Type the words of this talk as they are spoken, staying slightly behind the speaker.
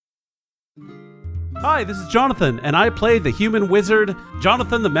Hi, this is Jonathan, and I play the human wizard,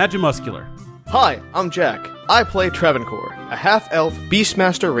 Jonathan the Magimuscular. Hi, I'm Jack. I play Travancore, a half-elf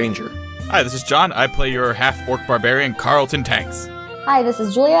Beastmaster Ranger. Hi, this is John. I play your half-orc barbarian, Carlton Tanks. Hi, this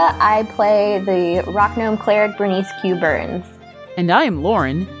is Julia. I play the rock gnome cleric, Bernice Q. Burns. And I am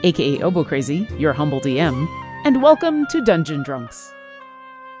Lauren, aka Obo Crazy, your humble DM, and welcome to Dungeon Drunks.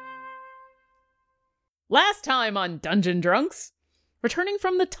 Last time on Dungeon Drunks, returning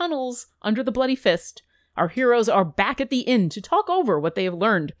from the tunnels under the Bloody Fist, our heroes are back at the inn to talk over what they have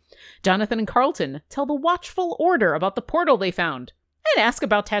learned. Jonathan and Carlton tell the Watchful Order about the portal they found, and ask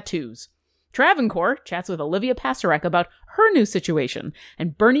about tattoos. Travancore chats with Olivia Pasarek about her new situation,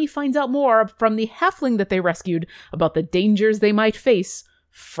 and Bernie finds out more from the halfling that they rescued about the dangers they might face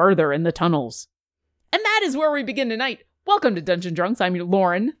further in the tunnels. And that is where we begin tonight. Welcome to Dungeon Drunks. I'm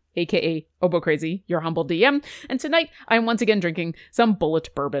Lauren, aka Obo Crazy, your humble DM, and tonight I'm once again drinking some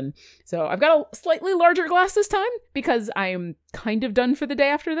Bulleit bourbon. So I've got a slightly larger glass this time because I'm kind of done for the day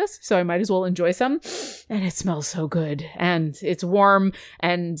after this, so I might as well enjoy some. And it smells so good, and it's warm,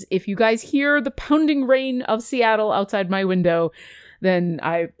 and if you guys hear the pounding rain of Seattle outside my window, then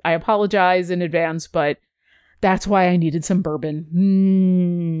I apologize in advance, but that's why I needed some bourbon.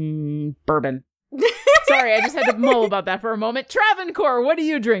 Bourbon. Sorry, I just had to mull about that for a moment. Travancore, what are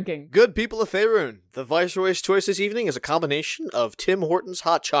you drinking? Good people of Faerun, the Viceroy's choice this evening is a combination of Tim Hortons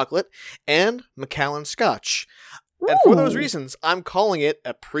hot chocolate and Macallan Scotch. And for those reasons, I'm calling it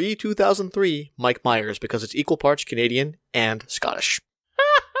a pre-2003 Mike Myers because it's equal parts Canadian and Scottish.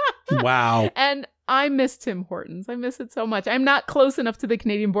 Wow. And I miss Tim Hortons. I miss it so much. I'm not close enough to the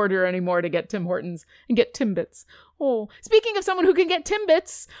Canadian border anymore to get Tim Hortons and get Timbits. Oh, speaking of someone who can get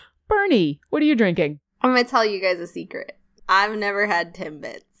Timbits, Bernie, what are you drinking? I'm going to tell you guys a secret. I've never had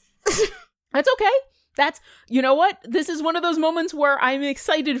Timbits. That's okay. You know what? This is one of those moments where I'm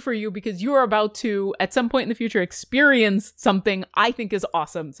excited for you because you are about to, at some point in the future, experience something I think is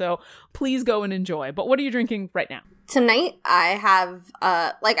awesome. So please go and enjoy. But what are you drinking right now? Tonight, I have,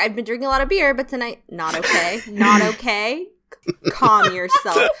 I've been drinking a lot of beer, but tonight, not okay. Not okay. Calm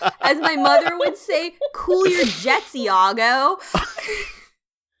yourself. As my mother would say, cool your jets, Iago.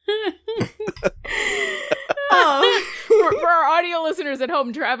 For our audio listeners at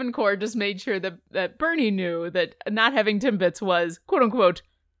home, Travancore just made sure that Bernie knew that not having Timbits was, quote unquote,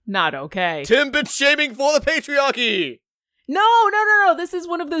 not okay. Timbit shaming for the patriarchy! No. This is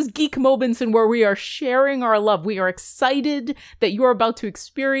one of those geek moments in where we are sharing our love. We are excited that you are about to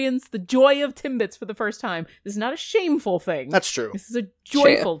experience the joy of Timbits for the first time. This is not a shameful thing. That's true. This is a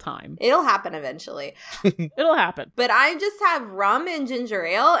joyful time. It'll happen eventually. It'll happen. But I just have rum and ginger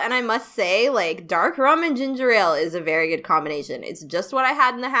ale, and I must say, dark rum and ginger ale is a very good combination. It's just what I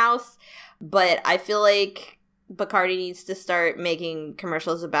had in the house, but I feel like Bacardi needs to start making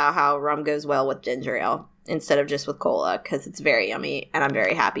commercials about how rum goes well with ginger ale instead of just with cola, because it's very yummy, and I'm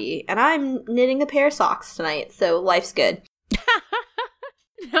very happy. And I'm knitting a pair of socks tonight, so life's good.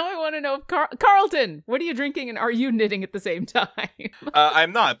 Now I want to know, Carlton, what are you drinking, and are you knitting at the same time?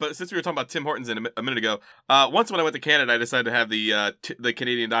 I'm not, but since we were talking about Tim Hortons a minute ago, once when I went to Canada, I decided to have the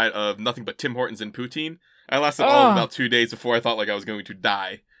Canadian diet of nothing but Tim Hortons and poutine. I lasted all of about 2 days before I thought I was going to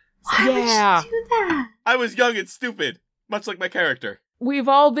die. Why would you do that? I was young and stupid, much like my character. We've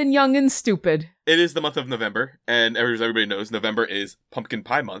all been young and stupid. It is the month of November, and as everybody knows, November is pumpkin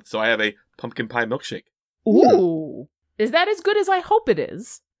pie month, so I have a pumpkin pie milkshake. Ooh. Is that as good as I hope it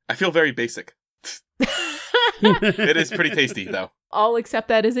is? I feel very basic. It is pretty tasty, though. I'll accept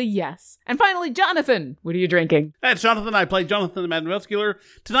that as a yes. And finally, Jonathan, what are you drinking? That's Jonathan. I play Jonathan the Magimuscular.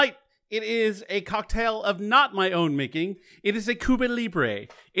 Tonight, it is a cocktail of not my own making. It is a Cuba Libre.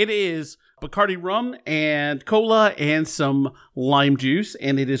 It is Bacardi rum and cola and some lime juice,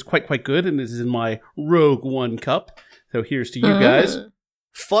 and it is quite good, and this is in my Rogue One cup. So here's to you guys.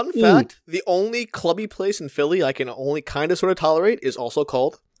 Fun fact, the only clubby place in Philly I can only kind of sort of tolerate is also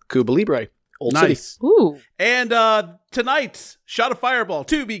called Cuba Libre. Old Nice. City. Ooh. And tonight's shot of Fireball,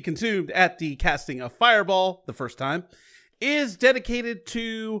 to be consumed at the casting of Fireball, the first time, is dedicated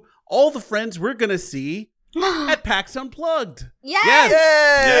to all the friends we're going to see at PAX Unplugged. Yes!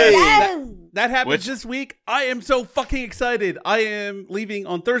 Yay! That happens this week. I am so fucking excited. I am leaving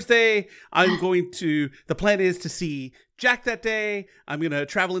on Thursday. The plan is to see Jack that day. I'm going to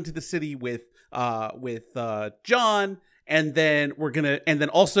travel into the city with John And then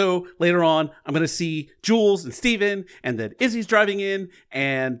also later on, I'm going to see Jules and Steven, and then Izzy's driving in,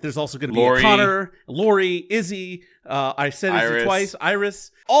 and there's also going to be Lori. Connor, Lori, Izzy, I said Izzy Iris. twice,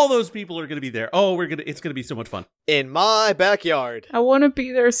 Iris. All those people are going to be there. Oh, it's going to be so much fun. In my backyard. I want to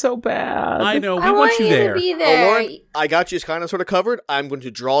be there so bad. I know, we I want you there. to be Oh, there. Lauren, I got you kind of sort of covered. I'm going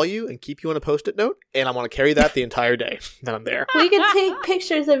to draw you and keep you on a Post-it note, and I'm going to carry that the entire day that I'm there. We could take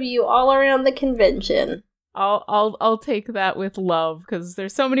pictures of you all around the convention. I'll take that with love because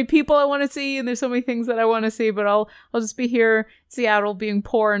there's so many people I want to see and there's so many things that I want to see. But I'll just be here in Seattle being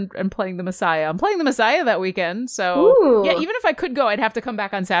poor and playing the Messiah. I'm playing the Messiah that weekend, so Ooh. yeah. Even if I could go, I'd have to come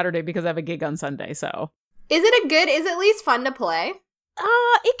back on Saturday because I have a gig on Sunday. So Is it at least fun to play?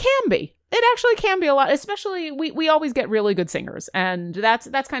 it can be. It actually can be a lot. Especially we always get really good singers, and that's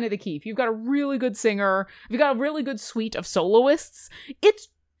kind of the key. If you've got a really good singer, if you've got a really good suite of soloists, it's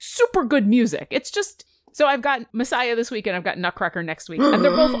super good music. It's just. So I've got Messiah this week and I've got Nutcracker next week. And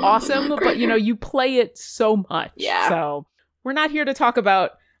they're both awesome, but you play it so much. Yeah. So we're not here to talk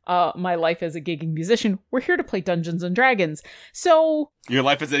about my life as a gigging musician. We're here to play Dungeons and Dragons. So Your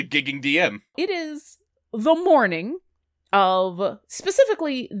life as a gigging DM. it is the morning of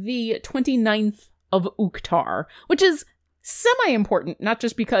specifically the 29th of Uktar, which is semi-important, not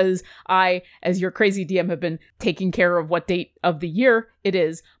just because I, as your crazy DM, have been taking care of what date of the year it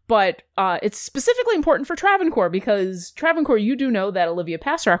is, but it's specifically important for Travancore because Travancore, you do know that Olivia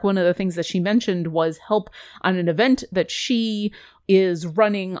Pasternak, one of the things that she mentioned was help on an event that she is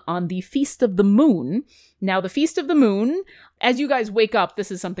running on the Feast of the Moon. Now, the Feast of the Moon, as you guys wake up, this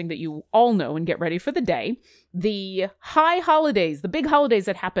is something that you all know and get ready for the day. The high holidays, the big holidays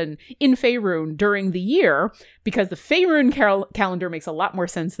that happen in Faerun during the year, because the Faerun calendar makes a lot more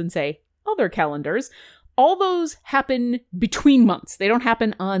sense than, say, other calendars, all those happen between months. They don't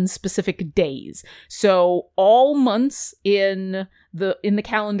happen on specific days. So all months in the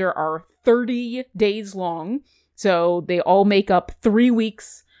calendar are 30 days long. So they all make up 3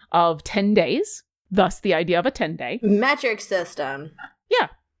 weeks of 10 days. Thus the idea of a 10-day. Metric system. Yeah.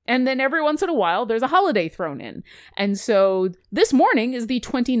 And then every once in a while, there's a holiday thrown in. And so this morning is the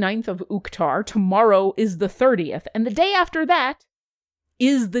 29th of Uktar. Tomorrow is the 30th. And the day after that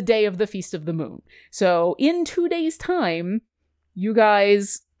is the day of the Feast of the Moon. So in 2 days' time, you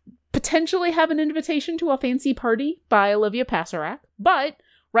guys potentially have an invitation to a fancy party by Olivia Pasternak. But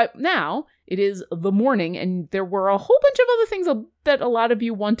right now, it is the morning, and there were a whole bunch of other things that a lot of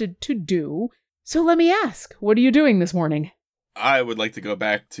you wanted to do. So let me ask, what are you doing this morning? I would like to go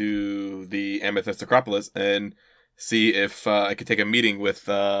back to the Amethyst Acropolis and see if I could take a meeting with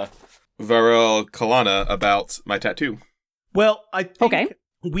Varel Kalana about my tattoo. Well, I think Okay.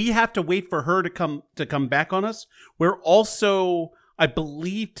 we have to wait for her to come back on us. We're also, I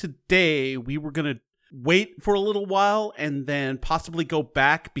believe today we were going to wait for a little while and then possibly go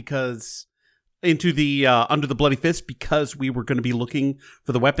back because into the Under the Bloody Fist because we were going to be looking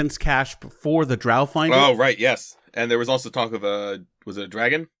for the weapons cache before the Drow find Oh, it. right, yes. And there was also talk of was it a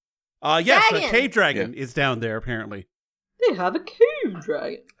dragon? Yes, Dragon! a cave dragon is down there apparently. They have a cave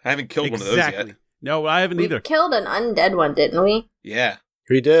dragon. I haven't killed one of those yet. No, I haven't We either. killed an undead one, didn't we? Yeah.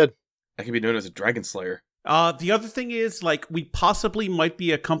 We did. I could be known as a dragon slayer. The other thing is, like, we possibly might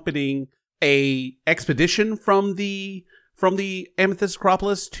be accompanying a expedition from the Amethyst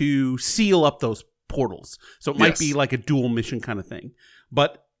Acropolis to seal up those portals. So it might Yes. be like a dual mission kind of thing.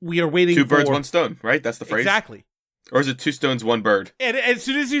 But we are waiting Two birds, for... one stone, right? That's the phrase? Exactly. Or is it two stones, one bird? And as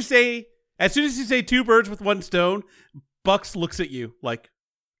soon as you say 2 birds with 1 stone, Bucks looks at you like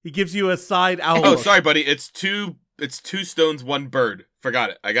he gives you a side owl. Oh, look. sorry, buddy. It's two stones, one bird.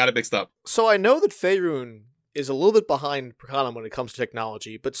 Forgot it. I got it mixed up. So I know that Faerun is a little bit behind Prakana when it comes to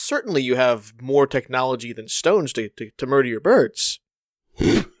technology, but certainly you have more technology than stones to murder your birds.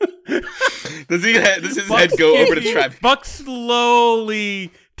 Does his head go over to Travis? Buck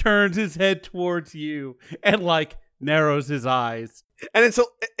slowly turns his head towards you and like narrows his eyes. And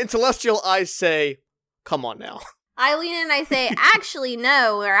in Celestial, I say, come on now. I lean in and I say, actually,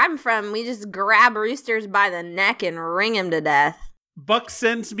 no, where I'm from, we just grab roosters by the neck and wring him to death. Buck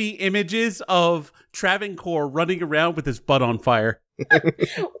sends me images of Travancore running around with his butt on fire.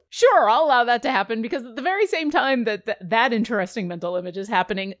 Sure, I'll allow that to happen because at the very same time that interesting mental image is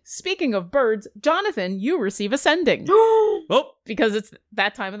happening, speaking of birds, Jonathan, you receive a sending. Oh, Because it's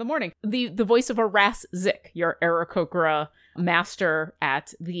that time of the morning. The voice of Aras Zik, your Aarakocra master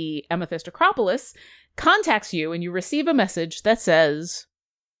at the Amethyst Acropolis, contacts you and you receive a message that says,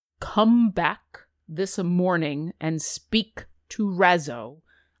 "Come back this morning and speak to Razzo.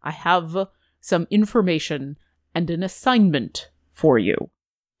 I have some information and an assignment for you."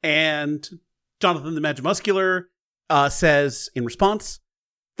 and Jonathan the Magimuscular says in response,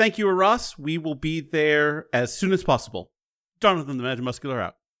 "Thank you, Aras. We will be there as soon as possible." Jonathan the Mad Muscular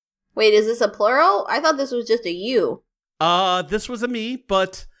out. Wait, is this a plural? I thought this was just a you. This was a me,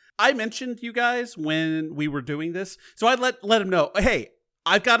 but I mentioned you guys when we were doing this. So I let him know, hey,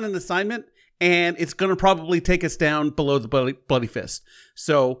 I've got an assignment and it's going to probably take us down below the bloody fist.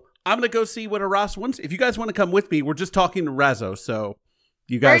 So I'm going to go see what Aras wants. If you guys want to come with me, we're just talking to Razzo, so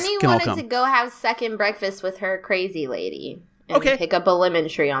you guys Bernie can all wanted come. to go have second breakfast with her crazy lady and pick up a lemon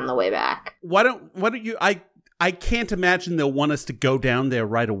tree on the way back. Why don't you, I can't imagine they'll want us to go down there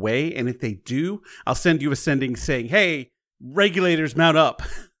right away, and if they do, I'll send you a sending saying, hey, regulators, mount up.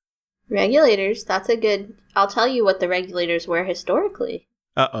 Regulators, that's a good... I'll tell you what the regulators were historically.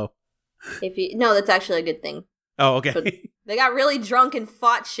 Uh-oh. No, that's actually a good thing. Oh, okay. But they got really drunk and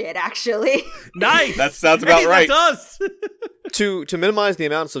fought shit, actually. Nice! That sounds about right. That does! To minimize the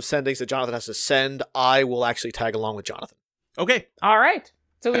amounts of sendings that Jonathan has to send, I will actually tag along with Jonathan. Okay. All right.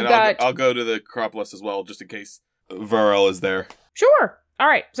 So we've And got... I'll go to the Acropolis as well, just in case Varel is there. Sure. All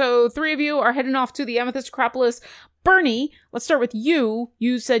right. So 3 of you are heading off to the Amethyst Acropolis. Bernie, let's start with you.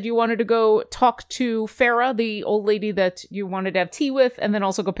 You said you wanted to go talk to Farah, the old lady that you wanted to have tea with, and then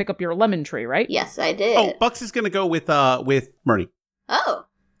also go pick up your lemon tree, right? Yes, I did. Oh, Bucks is going to go with Murray. Oh,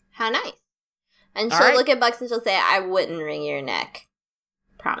 how nice. And All she'll right. look at Bucks and she'll say, I wouldn't wring your neck.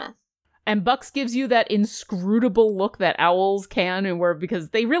 Promise. And Bucks gives you that inscrutable look that owls can, and where because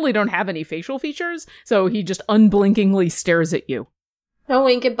they really don't have any facial features, so he just unblinkingly stares at you. I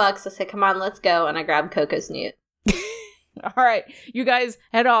wink at Bucks. I say, come on, let's go. And I grab Coco's Newt. All right, you guys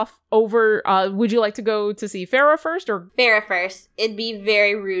head off over. Would you like to go to see Farah first, or Farah first. It'd be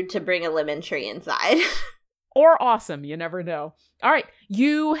very rude to bring a lemon tree inside. awesome? You never know. All right,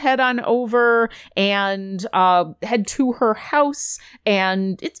 you head on over and head to her house,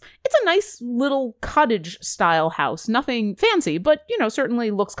 and it's a nice little cottage style house. Nothing fancy, but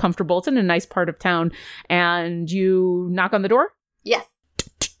certainly looks comfortable. It's in a nice part of town, and you knock on the door. Yes.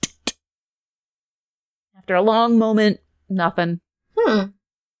 After a long moment, nothing.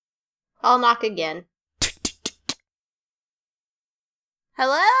 I'll knock again.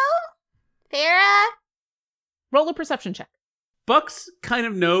 Hello? Farah? Roll a perception check. Bucks kind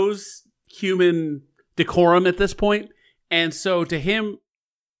of knows human decorum at this point, and so to him,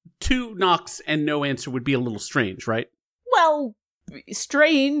 2 knocks and no answer would be a little strange, right? Well,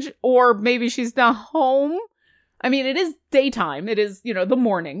 strange, or maybe she's not home. I mean, it is daytime. It is, the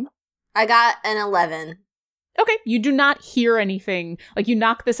morning. I got an 11. Okay, you do not hear anything. Like, you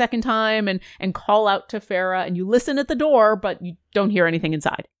knock the second time and call out to Farah, and you listen at the door, but you don't hear anything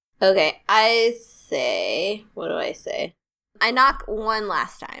inside. Okay, I say... What do I say? I knock one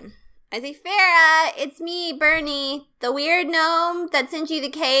last time. I say, Farah, it's me, Bernie, the weird gnome that sent you the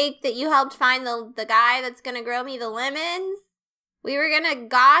cake that you helped find the guy that's gonna grow me the lemons. We were gonna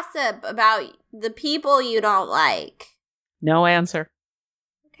gossip about the people you don't like. No answer.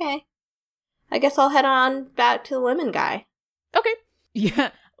 Okay. I guess I'll head on back to the lemon guy. Okay.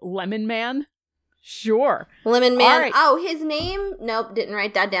 Yeah, Lemon Man? Sure. Lemon Man. All right. Oh, his name? Nope, didn't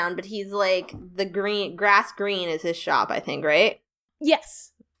write that down, but he's like the grass green is his shop, I think, right?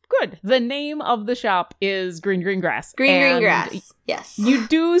 Yes. Good. The name of the shop is Green Grass. Green And grass. Yes. You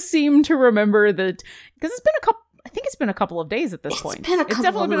do seem to remember that, because I think it's been a couple of days at this point. It's been a couple It's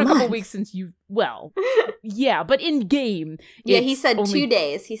definitely of been a couple months. weeks since yeah, but in game. Yeah, he it's said only- 2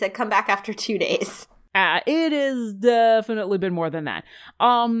 days. He said come back after 2 days. It has definitely been more than that.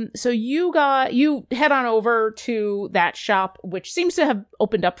 So you head on over to that shop, which seems to have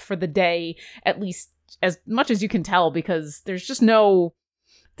opened up for the day, at least as much as you can tell, because there's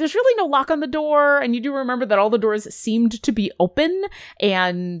really no lock on the door, and you do remember that all the doors seemed to be open,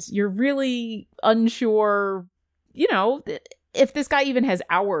 and you're really unsure, if this guy even has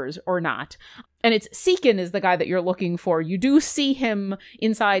hours or not. And it's Seekin is the guy that you're looking for. You do see him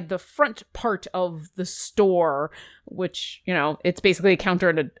inside the front part of the store, which, it's basically a counter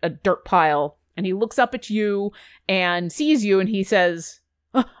and a dirt pile. And he looks up at you and sees you, and he says,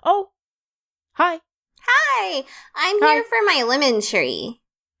 oh, hi. Hi, I'm Hi. here for my lemon tree.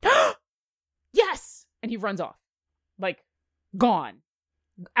 Yes! And he runs off. Like, gone.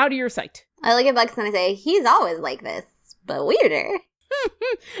 Out of your sight. I look at Bucks and I say, he's always like this, but weirder.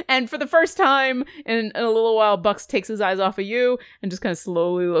 And for the first time in a little while, Bucks takes his eyes off of you and just kind of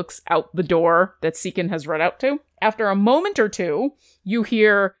slowly looks out the door that Seekin has run out to. After a moment or two, you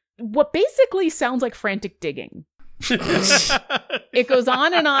hear what basically sounds like frantic digging. It goes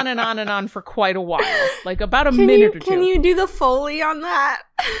on and on and on and on for quite a while, like about a minute or two. Can you do the Foley on that?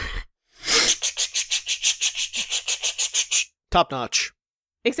 Top notch.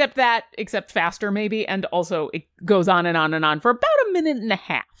 Except faster maybe, and also it goes on and on and on for about a minute and a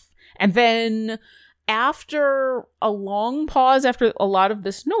half. And then after a long pause, after a lot of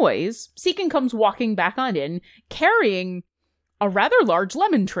this noise, Seekin comes walking back on in, carrying a rather large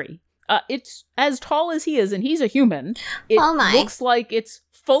lemon tree. It's as tall as he is, and he's a human. It looks like it's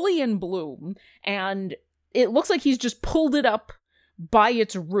fully in bloom, and it looks like he's just pulled it up by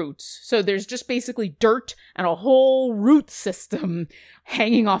its roots. So there's just basically dirt and a whole root system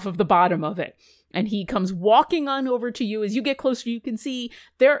hanging off of the bottom of it. And he comes walking on over to you. As you get closer, you can see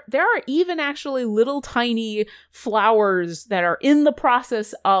there are even actually little tiny flowers that are in the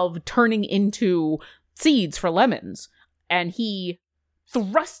process of turning into seeds for lemons. And he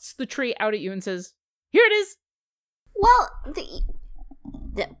thrusts the tree out at you and says, "Here it is." Well,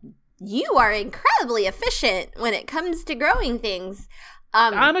 you are incredibly efficient when it comes to growing things.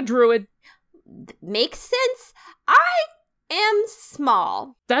 I'm a druid. Makes sense. I am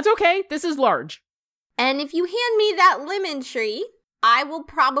small. That's okay. This is large. And if you hand me that lemon tree,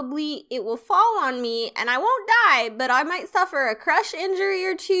 it will fall on me and I won't die, but I might suffer a crush injury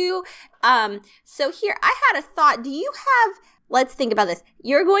or two. So here, I had a thought. Let's think about this.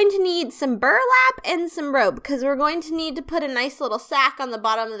 You're going to need some burlap and some rope because we're going to need to put a nice little sack on the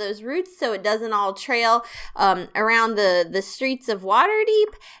bottom of those roots so it doesn't all trail around the streets of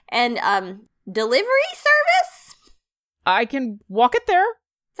Waterdeep. And delivery service? I can walk it there.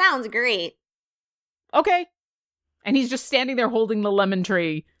 Sounds great. Okay. And he's just standing there holding the lemon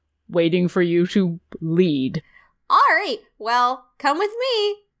tree, waiting for you to lead. All right. Well, come with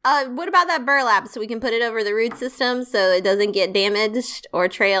me. What about that burlap so we can put it over the root system so it doesn't get damaged or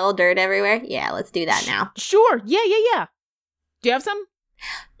trail dirt everywhere? Yeah, let's do that now. Sure. Yeah. Do you have some?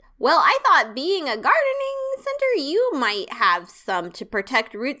 Well, I thought being a gardening center, you might have some to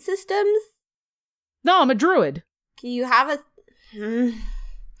protect root systems. No, I'm a druid. You have a...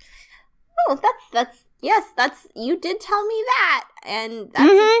 Oh, that's you did tell me that. And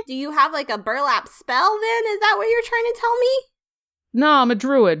that's do you have like a burlap spell then? Is that what you're trying to tell me? No, I'm a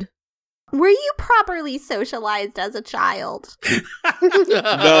druid. Were you properly socialized as a child?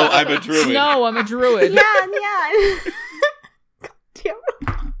 No, I'm a druid. No, I'm a druid. Yeah. God damn it.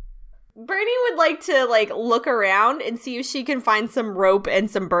 Bernie would like to look around and see if she can find some rope and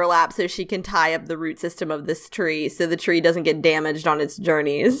some burlap so she can tie up the root system of this tree so the tree doesn't get damaged on its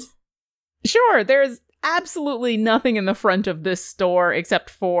journeys. Sure, there's absolutely nothing in the front of this store except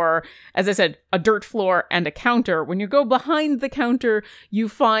for, as I said, a dirt floor and a counter. When you go behind the counter, you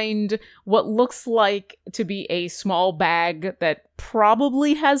find what looks like to be a small bag that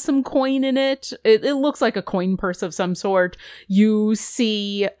probably has some coin in it. It looks like a coin purse of some sort. You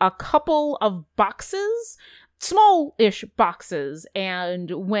see a couple of boxes, small-ish boxes,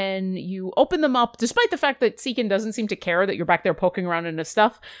 and when you open them up, despite the fact that Seekin doesn't seem to care that you're back there poking around in his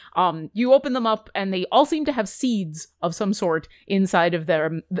stuff, you open them up and they all seem to have seeds of some sort inside of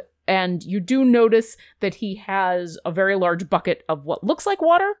them, and you do notice that he has a very large bucket of what looks like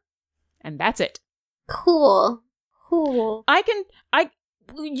water, and that's it. Cool.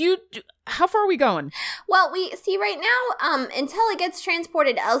 How far are we going? Well, we see right now, until it gets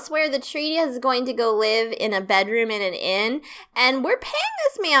transported elsewhere, the tree is going to go live in a bedroom in an inn, and we're paying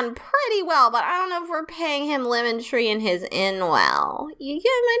this man pretty well, but I don't know if we're paying him Lemon Tree in his inn well. You get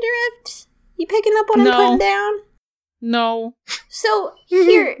my drift? You picking up what I'm putting down? No. So,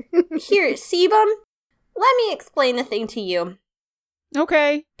 here, Sebum, let me explain a thing to you.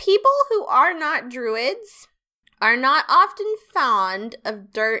 Okay. People who are not druids are not often fond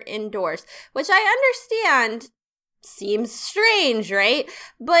of dirt indoors, which I understand seems strange, right?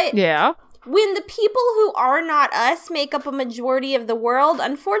 But yeah, when the people who are not us make up a majority of the world,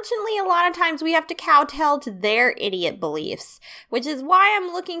 unfortunately, a lot of times we have to kowtow to their idiot beliefs, which is why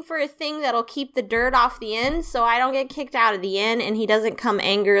I'm looking for a thing that'll keep the dirt off the inn so I don't get kicked out of the inn and he doesn't come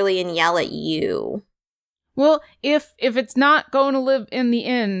angrily and yell at you. Well, if it's not going to live in the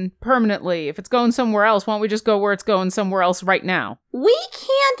inn permanently, if it's going somewhere else, why don't we just go where it's going somewhere else right now? We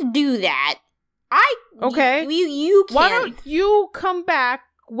can't do that. Okay. You can't. Why don't you come back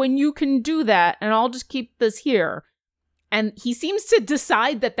when you can do that, and I'll just keep this here. And he seems to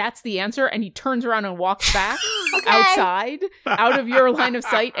decide that that's the answer, and he turns around and walks back outside, out of your line of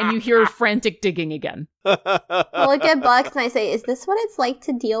sight, and you hear frantic digging again. I look at Bucks and I say, is this what it's like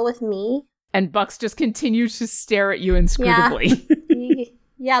to deal with me? And Bucks just continues to stare at you inscrutably.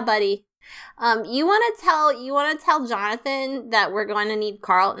 Yeah, buddy. You want to tell Jonathan that we're going to need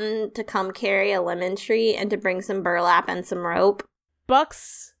Carlton to come carry a lemon tree and to bring some burlap and some rope?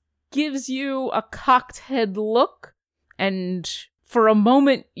 Bucks gives you a cocked head look, and for a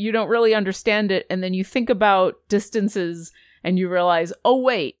moment you don't really understand it, and then you think about distances and you realize, oh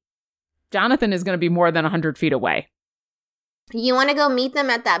wait, Jonathan is going to be more than 100 feet away. You want to go meet them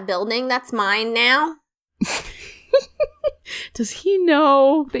at that building that's mine now? Does he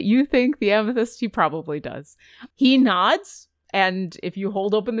know that you think the amethyst? He probably does. He nods, and if you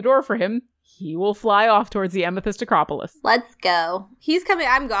hold open the door for him, he will fly off towards the Amethyst Acropolis. Let's go. He's coming.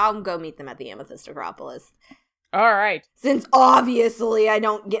 I'll go meet them at the Amethyst Acropolis. All right. Since obviously I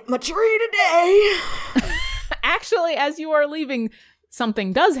don't get much free today. Actually, as you are leaving,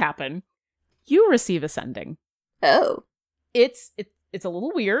 something does happen. You receive a sending. Oh. It's a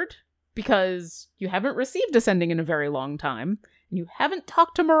little weird because you haven't received a sending in a very long time, and you haven't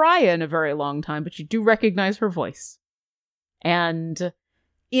talked to Mariah in a very long time, but you do recognize her voice. And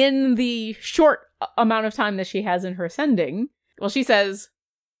in the short amount of time that she has in her sending, well, she says,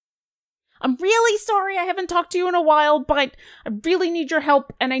 I'm really sorry I haven't talked to you in a while, but I really need your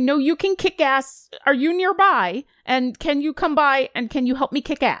help, and I know you can kick ass. Are you nearby? And can you come by, and can you help me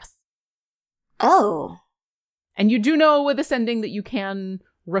kick ass? Oh. And you do know with a sending that you can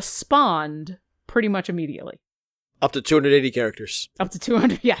respond pretty much immediately. Up to 280 characters. Up to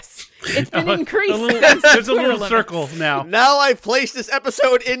 200, yes. It's been increased. There's a little circle now. Now I've placed this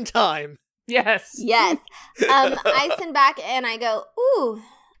episode in time. Yes. Yes. I send back and I go, ooh,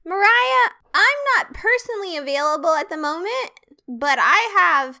 Mariah, I'm not personally available at the moment, but I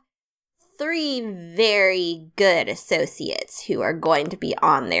have 3 very good associates who are going to be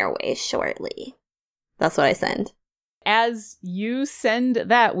on their way shortly. That's what I send. As you send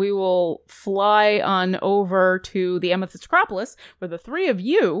that, we will fly on over to the Amethyst Acropolis, where the 3 of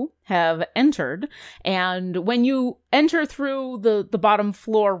you have entered. And when you enter through the bottom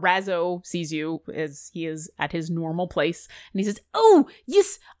floor, Razzo sees you as he is at his normal place. And he says, oh,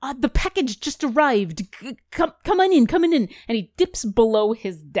 yes, the package just arrived. Come on in. And he dips below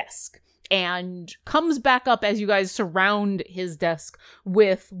his desk and comes back up as you guys surround his desk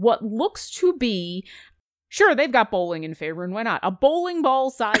with what looks to be... Sure, they've got bowling in favor, and why not? A bowling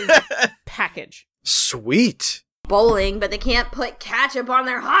ball-sized package. Sweet. Bowling, but they can't put ketchup on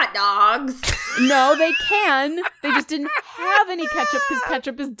their hot dogs. No, they can. They just didn't have any ketchup because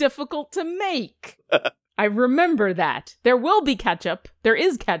ketchup is difficult to make. I remember that. There will be ketchup. There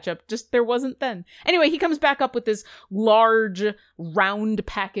is ketchup, just there wasn't then. Anyway, he comes back up with this large, round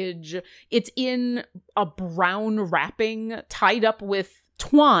package. It's in a brown wrapping, tied up with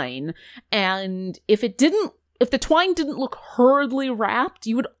twine, and if the twine didn't look hurriedly wrapped,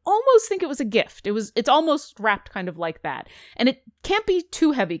 you would almost think it was a gift. It's almost wrapped kind of like that. And it can't be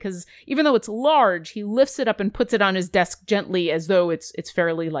too heavy because even though it's large, he lifts it up and puts it on his desk gently as though it's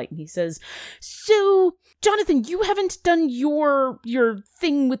fairly light. And he says, so, Jonathan, you haven't done your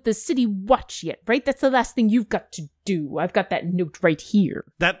thing with the City Watch yet, right? That's the last thing you've got to do. I've got that note right here.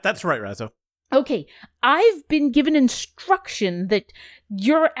 That's right, Razzo. Okay, I've been given instruction that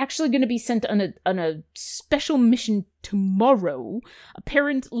you're actually going to be sent on a special mission tomorrow.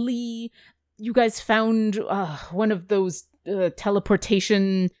 Apparently, you guys found one of those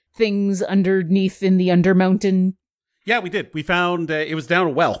teleportation things underneath in the Undermountain. Yeah, we did. We found it was down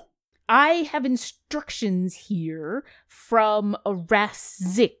a well. I have instructions here from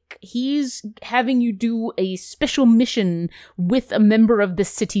Razik. He's having you do a special mission with a member of the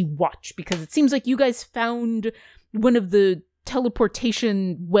City Watch because it seems like you guys found one of the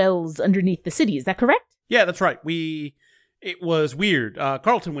teleportation wells underneath the city. Is that correct? Yeah, that's right. It was weird.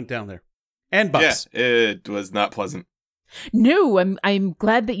 Carlton went down there. And Bucks. Yeah, it was not pleasant. No, I'm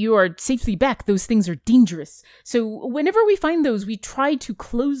glad that you are safely back. Those things are dangerous. So whenever we find those, we try to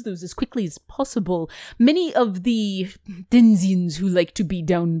close those as quickly as possible. Many of the Denzians who like to be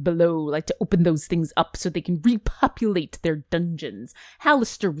down below like to open those things up so they can repopulate their dungeons.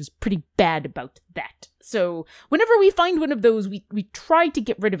 Hallister was pretty bad about that. So whenever we find one of those, we try to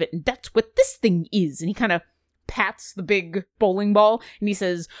get rid of it, and that's what this thing is. And he kind of pats the big bowling ball, and he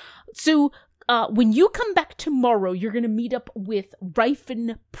says, so... when you come back tomorrow, you're going to meet up with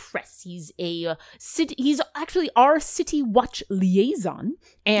Ryphen Press. He's he's actually our City Watch liaison,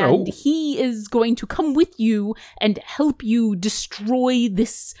 and he is going to come with you and help you destroy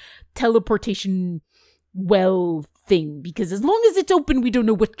this teleportation well thing, because as long as it's open, we don't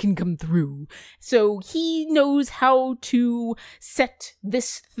know what can come through. So he knows how to set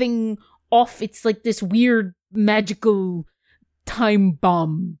this thing off. It's like this weird magical time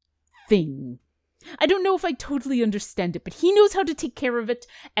bomb thing. I don't know if I totally understand it, but he knows how to take care of it,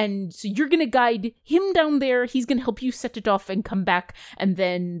 and so you're gonna guide him down there, he's gonna help you set it off and come back, and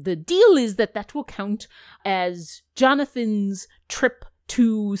then the deal is that will count as Jonathan's trip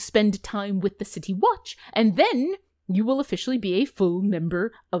to spend time with the City Watch, and then you will officially be a full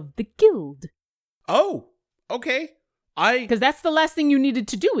member of the guild. Oh, okay. Because that's the last thing you needed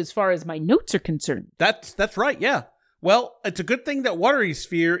to do as far as my notes are concerned. That's right, yeah. Well, it's a good thing that Watery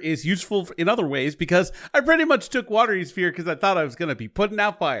Sphere is useful in other ways, because I pretty much took Watery Sphere because I thought I was going to be putting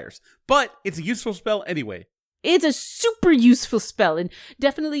out fires. But it's a useful spell anyway. It's a super useful spell, and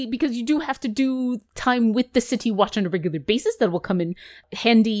definitely because you do have to do time with the City Watch on a regular basis. That will come in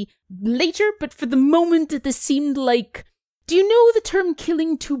handy later, but for the moment, this seemed like... Do you know the term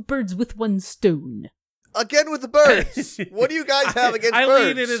killing two birds with one stone? Again with the birds. What do you guys have against birds?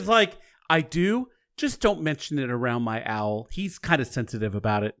 Eileen, it is like, I do, just don't mention it around my owl. He's kind of sensitive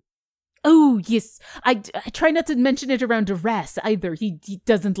about it. Oh, yes. I try not to mention it around Aras either. He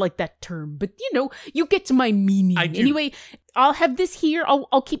doesn't like that term. But, you get to my meaning. I do. Anyway, I'll have this here.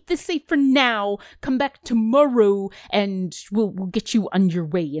 I'll keep this safe for now. Come back tomorrow, and we'll get you on your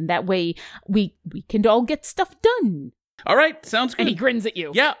way. And that way, we can all get stuff done. All right, sounds good. And he grins at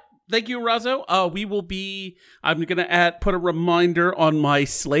you. Yeah. Thank you, Razzo. I'm going to put a reminder on my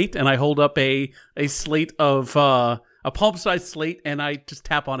slate, and I hold up a slate of, a palm-sized slate, and I just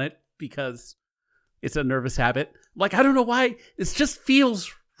tap on it because it's a nervous habit. Like, I don't know why, this just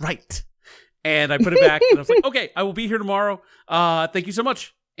feels right. And I put it back, and I was like, okay, I will be here tomorrow. Thank you so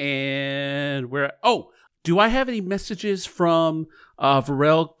much. And do I have any messages from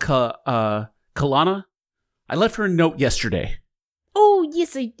Varel Kalana? I left her a note yesterday. Oh,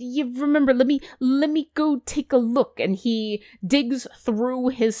 yes, you remember. Let me go take a look. And he digs through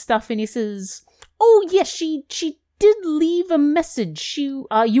his stuff and he says, oh, yes, she did leave a message. You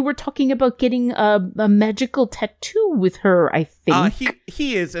were talking about getting a magical tattoo with her, I think.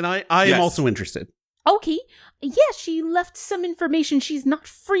 He is, and I Yes. am also interested. Okay. Yeah, she left some information. She's not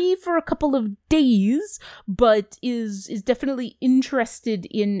free for a couple of days, but is definitely interested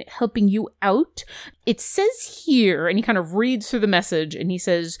in helping you out. It says here, and he kind of reads through the message, and he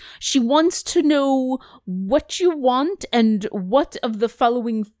says, she wants to know what you want and what of the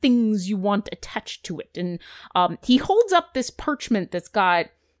following things you want attached to it. And he holds up this parchment that's got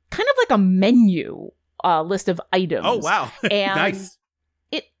kind of like a menu list of items. Oh, wow. And Nice.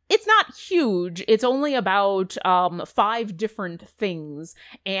 It's not huge. It's only about 5 different things.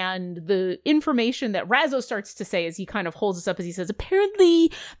 And the information that Razzo starts to say as he kind of holds this up, as he says,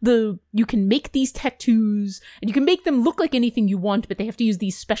 apparently you can make these tattoos and you can make them look like anything you want, but they have to use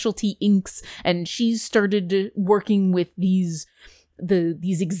these specialty inks. And she's started working with these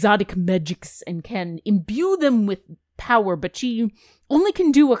exotic magics and can imbue them with power, but she only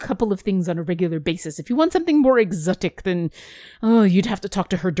can do a couple of things on a regular basis. If you want something more exotic, then you'd have to talk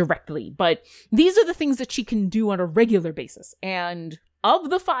to her directly. But these are the things that she can do on a regular basis. And of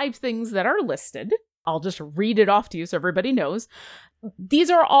the 5 things that are listed, I'll just read it off to you so everybody knows.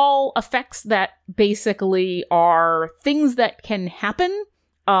 These are all effects that basically are things that can happen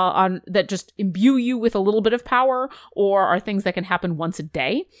that just imbue you with a little bit of power, or are things that can happen once a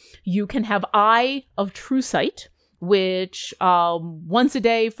day. You can have Eye of True Sight, which once a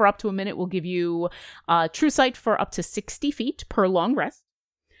day for up to a minute will give you True Sight for up to 60 feet per long rest.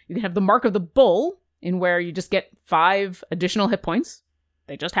 You can have the Mark of the Bull, in where you just get 5 additional hit points.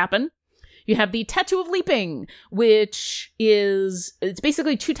 They just happen. You have the Tattoo of Leaping, which it's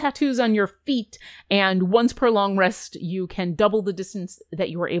basically 2 tattoos on your feet, and once per long rest, you can double the distance that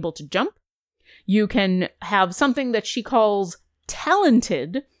you are able to jump. You can have something that she calls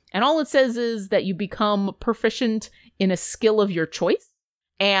Talented, and all it says is that you become proficient in a skill of your choice.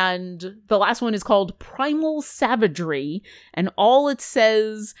 And the last one is called Primal Savagery, and all it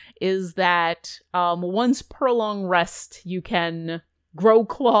says is that once per long rest, you can grow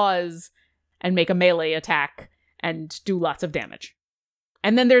claws and make a melee attack and do lots of damage.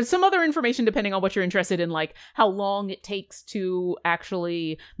 And then there's some other information depending on what you're interested in, like how long it takes to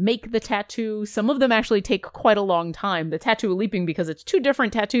actually make the tattoo. Some of them actually take quite a long time. The Tattoo of Leaping, because it's 2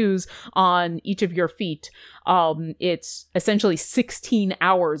 different tattoos on each of your feet, it's essentially 16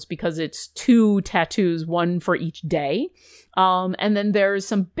 hours because it's 2 tattoos, 1 for each day. And then there's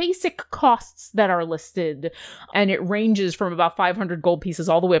some basic costs that are listed, and it ranges from about 500 gold pieces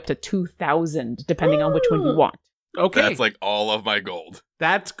all the way up to 2,000, depending on which one you want. Okay. That's like all of my gold.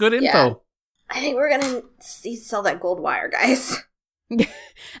 That's good info. Yeah. I think we're gonna sell that gold wire, guys.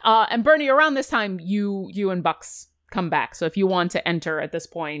 And Bernie, around this time, you and Bucks come back. So if you want to enter at this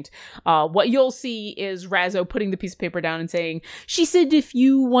point, what you'll see is Razzo putting the piece of paper down and saying, she said if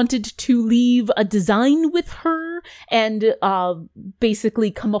you wanted to leave a design with her and basically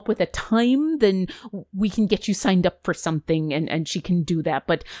come up with a time, then we can get you signed up for something, and she can do that.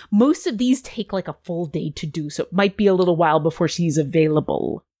 But most of these take like a full day to do, so it might be a little while before she's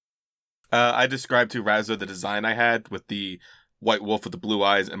available. I described to Razzo the design I had with the white wolf with the blue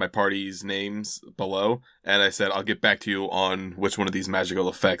eyes and my party's names below. And I said, I'll get back to you on which one of these magical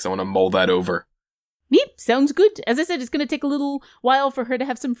effects. I want to mull that over. Yep, sounds good. As I said, it's going to take a little while for her to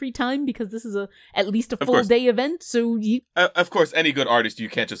have some free time because this is at least a full day event. So of course, any good artist, you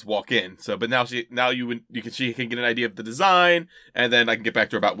can't just walk in. So, but she can get an idea of the design, and then I can get back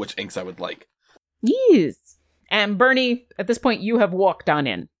to her about which inks I would like. Yes. And Bernie, at this point, you have walked on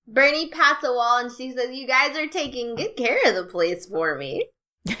in. Bernie pats a wall and she says, "You guys are taking good care of the place for me."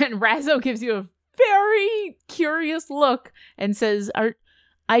 And Razzo gives you a very curious look and says,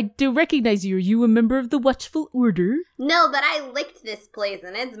 I do recognize you. Are you a member of the Watchful Order? No, but I licked this place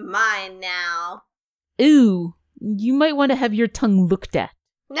and it's mine now. Ooh, you might want to have your tongue looked at.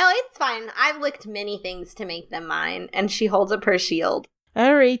 No, it's fine. I've licked many things to make them mine. And she holds up her shield.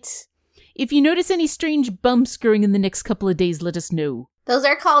 All right. If you notice any strange bumps growing in the next couple of days, let us know. Those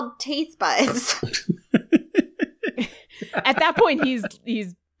are called taste buds. At that point,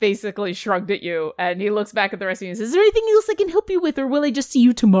 he's basically shrugged at you, and he looks back at the rest of you and says, "Is there anything else I can help you with, or will I just see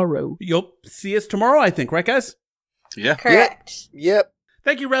you tomorrow?" You'll see us tomorrow, I think, right, guys? Yeah. Correct. Yep.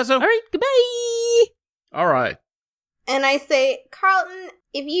 Thank you, Razzo. All right, goodbye. All right. And I say, Carlton,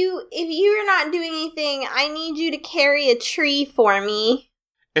 if you're not doing anything, I need you to carry a tree for me.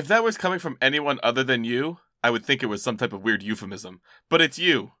 If that was coming from anyone other than you, I would think it was some type of weird euphemism. But it's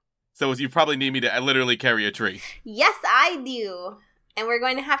you. So you probably need me to literally carry a tree. Yes, I do. And we're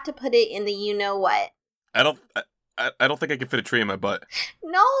going to have to put it in the you-know-what. I don't think I can fit a tree in my butt.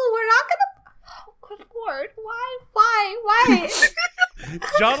 No, we're not going to... Oh, good Lord. Why?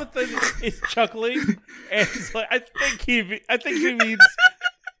 Jonathan is chuckling, and it's like, I think he means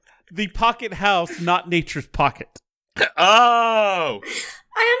the pocket house, not nature's pocket. Oh!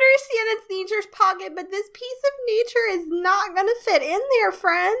 I understand it's nature's pocket, but this piece of nature is not going to fit in there,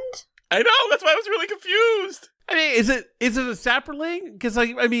 friend. I know, that's why I was really confused. I mean, is it a sapperling? Because I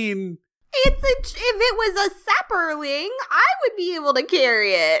mean, if it was a sapperling, I would be able to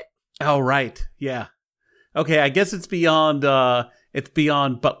carry it. Oh right, yeah. Okay, I guess it's beyond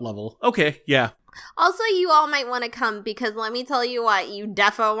butt level. Okay, yeah. Also, you all might want to come because let me tell you what, you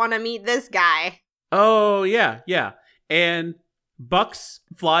defo want to meet this guy. Oh yeah. And Bucks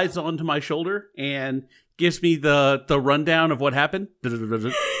flies onto my shoulder and gives me the rundown of what happened.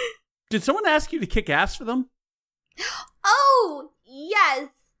 Did someone ask you to kick ass for them? Oh, yes.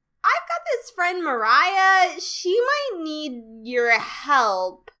 I've got this friend Mariah. She might need your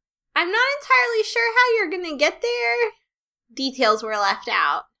help. I'm not entirely sure how you're gonna get there. Details were left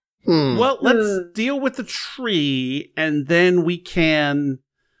out. Well, let's deal with the tree, and then we can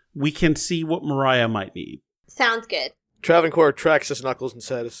see what Mariah might need. Sounds good. Travancore tracks his knuckles and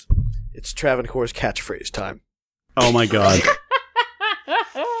says, "It's Travancore's catchphrase time." Oh my god.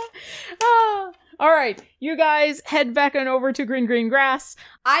 All right, you guys head back on over to Green Grass.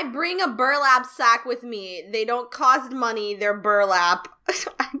 I bring a burlap sack with me. They don't cost money, they're burlap.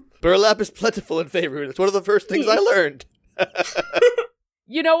 Burlap is plentiful in Faerun. It's one of the first things I learned.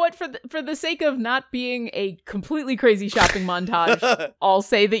 You know what? For the sake of not being a completely crazy shopping montage, I'll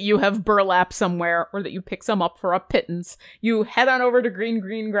say that you have burlap somewhere, or that you pick some up for a pittance. You head on over to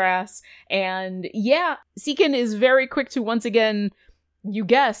Green Grass, and yeah, Seekin is very quick to once again, you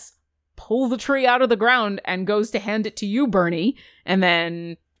guess, pull the tree out of the ground and goes to hand it to you, Bernie, and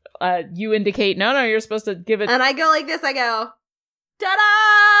then you indicate, no, you're supposed to give it. And I go like this, I go,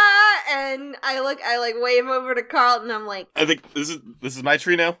 ta-da! And I wave over to Carlton, I'm like, I think this is my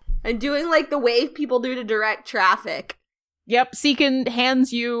tree now? I'm doing like the wave people do to direct traffic. Yep, Seekin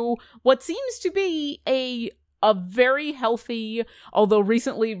hands you what seems to be a very healthy, although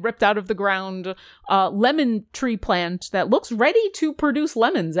recently ripped out of the ground, lemon tree plant that looks ready to produce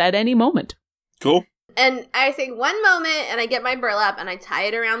lemons at any moment. Cool. And I take one moment and I get my burlap and I tie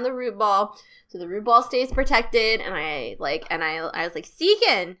it around the root ball so the root ball stays protected. And I was like,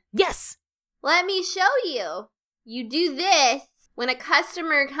 Seekin, yes, let me show you. You do this when a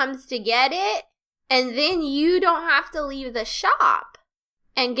customer comes to get it, and then you don't have to leave the shop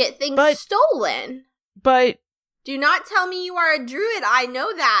and get things stolen. But do not tell me you are a druid. I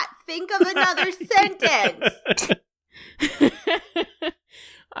know that. Think of another sentence.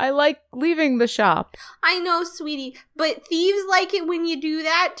 I like leaving the shop. I know, sweetie, but thieves like it when you do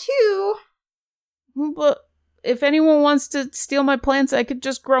that too. But if anyone wants to steal my plants, I could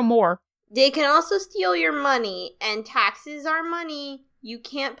just grow more. They can also steal your money, and taxes are money. You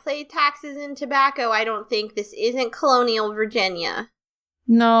can't pay taxes in tobacco, I don't think. This isn't colonial Virginia.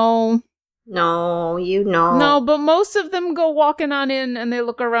 No, you know. No, but most of them go walking on in and they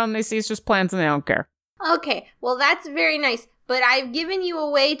look around, they see it's just plants and they don't care. Okay, well that's very nice. But I've given you a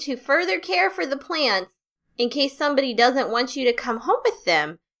way to further care for the plants in case somebody doesn't want you to come home with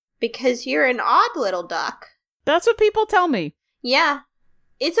them because you're an odd little duck. That's what people tell me. Yeah.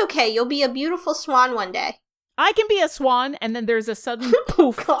 It's okay. You'll be a beautiful swan one day. I can be a swan, and then there's a sudden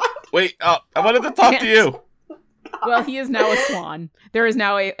poof. God. Wait, I wanted to talk to you. Well, he is now a swan. There is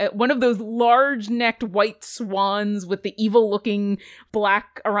now a one of those large-necked white swans with the evil-looking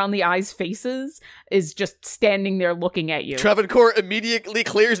black around the eyes faces is just standing there looking at you. Travancore immediately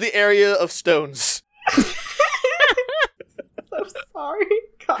clears the area of stones. I'm sorry.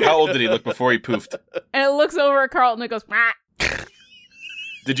 God. How old did he look before he poofed? And it looks over at Carlton and it goes, "Mah,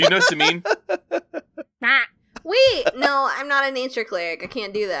 Did you know Samine? mah, Wait, no, I'm not a nature cleric. I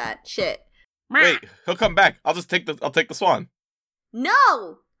can't do that. Shit. mah." Wait, he'll come back. I'll take the swan.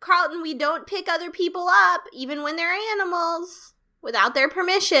 No! Carlton, we don't pick other people up, even when they're animals, without their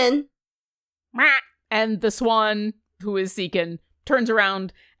permission. Mah. And the swan, who is Seekin, turns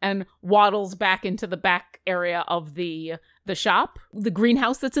around and waddles back into the back area of the shop, the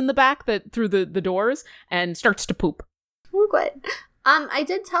greenhouse that's in the back, that through the doors, and starts to poop. Oh, good. I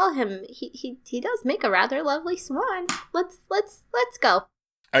did tell him he does make a rather lovely swan. Let's go.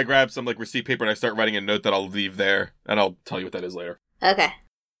 I grab some receipt paper and I start writing a note that I'll leave there, and I'll tell you what that is later. Okay.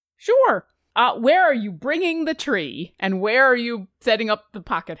 Sure. Where are you bringing the tree, and where are you setting up the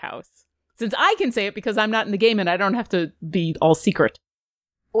pocket house? Since I can say it because I'm not in the game and I don't have to be all secret.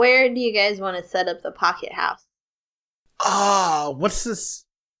 Where do you guys want to set up the pocket house? What's this?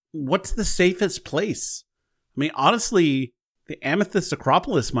 What's the safest place? I mean, honestly, the Amethyst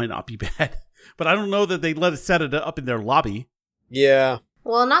Acropolis might not be bad, but I don't know that they'd let us set it up in their lobby. Yeah.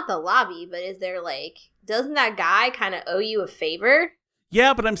 Well, not the lobby, but is there doesn't that guy kind of owe you a favor?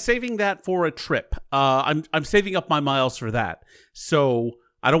 Yeah, but I'm saving that for a trip. I'm saving up my miles for that. So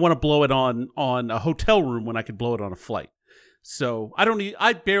I don't want to blow it on a hotel room when I could blow it on a flight. So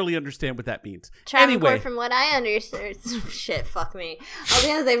I barely understand what that means. Travancore, Anyway, from what I understand, shit, fuck me. I was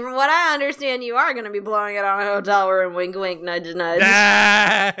gonna say, from what I understand, you are gonna be blowing it on a hotel room. Wink, wink, nudge, nudge.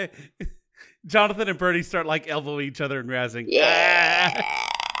 Ah! Jonathan and Bertie start elbowing each other and razzing. Yeah.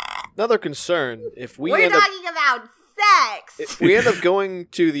 Another concern, if we We're end up talking about sex. if we end up going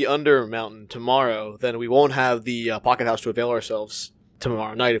to the Under Mountain tomorrow, then we won't have the pocket house to avail ourselves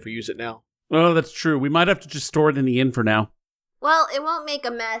tomorrow night if we use it now. Oh, that's true. We might have to just store it in the inn for now. Well, it won't make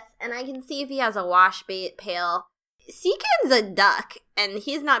a mess, and I can see if he has a wash pail. Seekin's a duck, and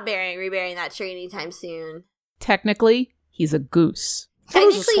he's not rebearing that tree anytime soon. Technically, he's a goose. thought it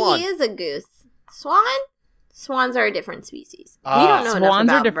was a Technically, swan. he is a goose. Swan? Swans are a different species. We Ah. don't know enough Swans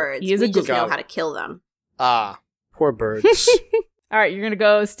are about different. birds. He is a We just goose. know how to kill them. Poor birds. All right, you're gonna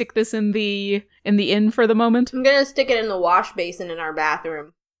go stick this in the inn for the moment. I'm gonna stick it in the wash basin in our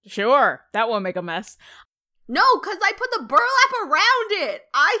bathroom. Sure, that won't make a mess. No, because I put the burlap around it.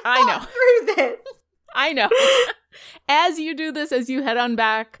 I I thought through this. I know. As you do this, as you head on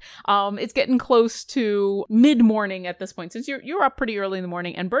back, it's getting close to mid-morning at this point. Since you're up pretty early in the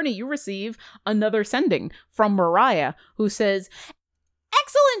morning, and Bernie, you receive another sending from Mariah, who says,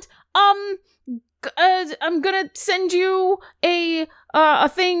 "Excellent. I'm gonna send you a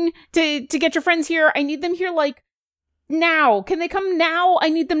thing to get your friends here. I need them here now. Can they come now? I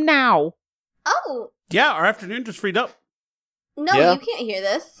need them now." Oh, Yeah, our afternoon just freed up. no, Yeah. you can't hear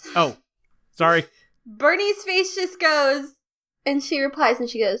this. Oh, sorry. Bernie's face just goes, and she replies, and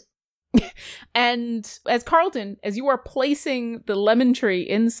she goes, And as Carlton, as you are placing the lemon tree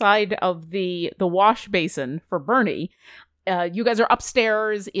inside of the wash basin for Bernie, you guys are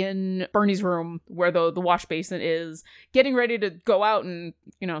upstairs in Bernie's room where the wash basin is, getting ready to go out and,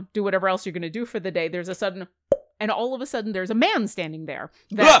 do whatever else you're going to do for the day. There's a sudden, and all of a sudden there's a man standing there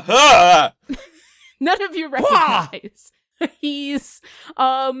that none of you recognize. He's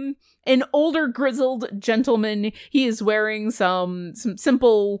an older grizzled gentleman. He is wearing some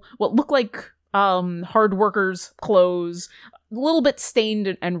simple, what look like hard workers' clothes, a little bit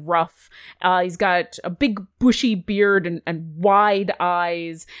stained and rough. He's got a big bushy beard and wide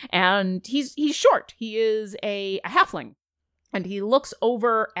eyes, and he's short. He is a halfling. And he looks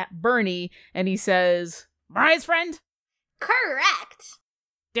over at Bernie and he says, "Mariah's friend? "Correct.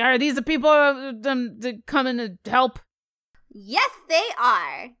 Are these the people that come in to help?" Yes, they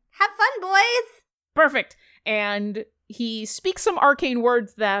are. Have fun, boys." Perfect. And he speaks some arcane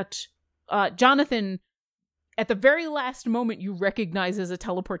words that Jonathan, at the very last moment, you recognize as a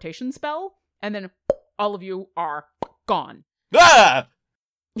teleportation spell, and then all of you are gone. Ah!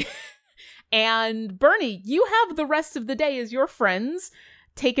 And Bernie, you have the rest of the day as your friends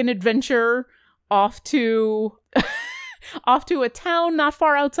take an adventure off to a town not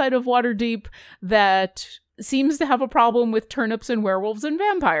far outside of Waterdeep that seems to have a problem with turnips and werewolves and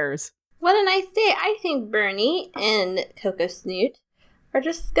vampires. What a nice day. I think Bernie and Coco Snoot are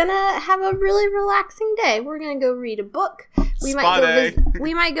just gonna have a really relaxing day. We're gonna go read a book. We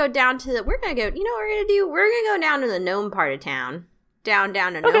might go down to the, we're gonna go, you know what we're gonna do? We're gonna go down to the gnome part of town. Down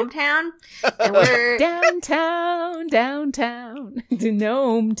to Gnome Town. And we're downtown to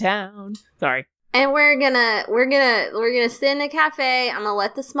Gnome Town. Sorry. And we're gonna sit in a cafe. I'm gonna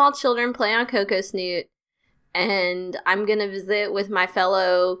let the small children play on Coco Snoot. And I'm gonna visit with my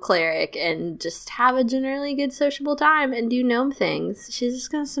fellow cleric and just have a generally good sociable time and do gnome things. She's just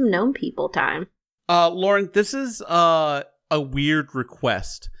gonna have some gnome people time. Lauren, this is a weird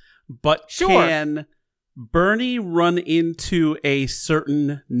request, but sure. Can Bernie run into a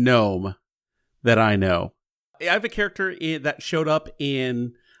certain gnome that I know? I have a character that showed up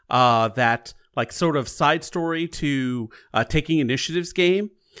in that like sort of side story to Taking Initiatives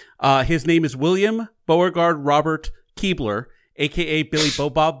game. His name is William Beauregard Robert Keebler, a.k.a. Billy Bo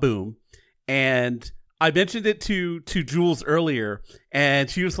Bob Boom. And I mentioned it to Jules earlier, and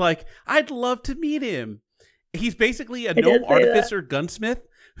she was like, I'd love to meet him. He's basically a gnome artificer gunsmith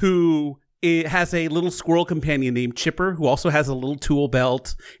who has a little squirrel companion named Chipper, who also has a little tool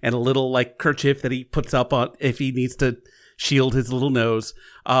belt and a little like kerchief that he puts up on if he needs to shield his little nose.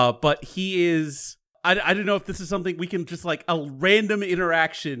 But he is... I don't know if this is something we can just like a random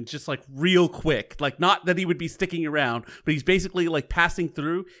interaction, just like real quick. Like not that he would be sticking around, but he's basically like passing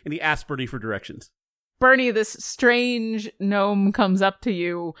through and he asks Bernie for directions. Bernie, this strange gnome comes up to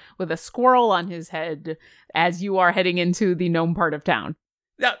you with a squirrel on his head as you are heading into the gnome part of town.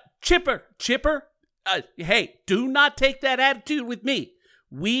 Now, Chipper, hey, do not take that attitude with me.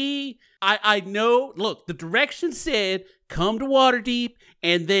 I know, look, the directions said come to Waterdeep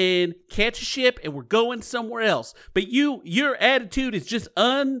and then catch a ship and we're going somewhere else. But your attitude is just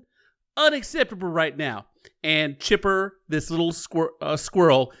unacceptable right now. And Chipper, this little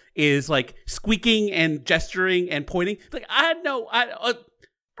squirrel, is like squeaking and gesturing and pointing. Like, I know,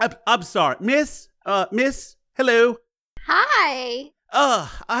 I'm sorry. Miss, hello. Hi.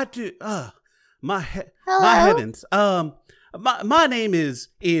 I do, my heavens. My name is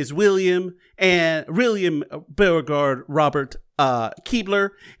William Beauregard Robert Keebler,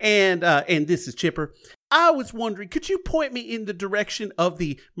 and this is Chipper. I was wondering, could you point me in the direction of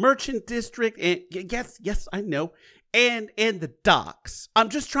the Merchant District? And yes, I know, and the docks. I'm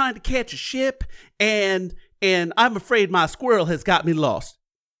just trying to catch a ship, and I'm afraid my squirrel has got me lost.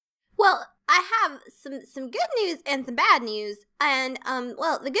 Well, I have some good news and some bad news, and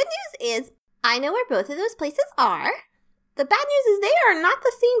well, the good news is I know where both of those places are. The bad news is they are not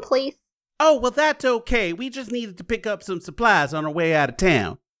the same place. Oh, well, that's okay. We just needed to pick up some supplies on our way out of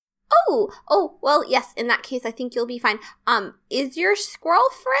town. Oh, well, yes, in that case, I think you'll be fine. Is your squirrel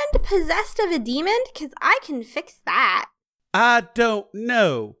friend possessed of a demon? Because I can fix that. I don't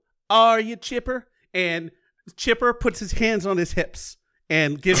know. Are you, Chipper? And Chipper puts his hands on his hips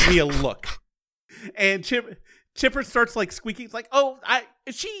and gives me a look. And Chipper starts, like, squeaking. It's like,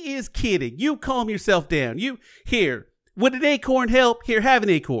 she is kidding. You calm yourself down. Here. Would an acorn help? Here, have an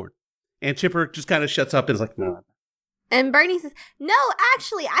acorn. And Chipper just kind of shuts up and is like, no. And Bernie says, no,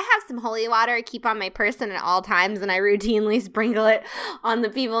 actually, I have some holy water I keep on my person at all times, and I routinely sprinkle it on the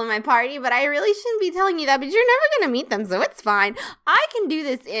people in my party, but I really shouldn't be telling you that, but you're never going to meet them, so it's fine. I can do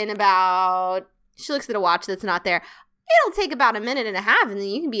this in about... She looks at a watch that's not there. It'll take about a minute and a half, and then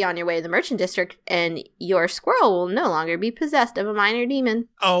you can be on your way to the Merchant District, and your squirrel will no longer be possessed of a minor demon.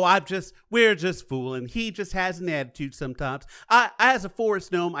 Oh, we're just fooling. He just has an attitude sometimes. As a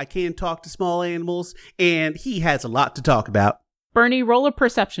forest gnome, I can talk to small animals, and he has a lot to talk about. Bernie, roll a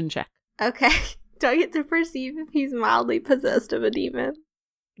perception check. Okay. Do I get to perceive if he's mildly possessed of a demon?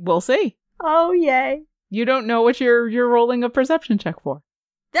 We'll see. Oh, yay. You don't know what you're rolling a perception check for.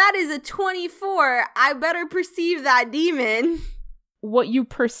 That is a 24. I better perceive that demon. What you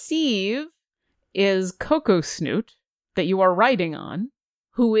perceive is Coco Snoot that you are riding on,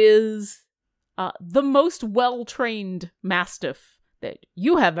 who is the most well-trained mastiff that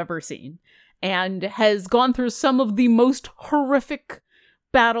you have ever seen, and has gone through some of the most horrific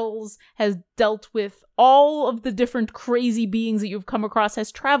battles, has dealt with all of the different crazy beings that you've come across,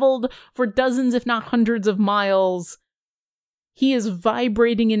 has traveled for dozens, if not hundreds of miles. He is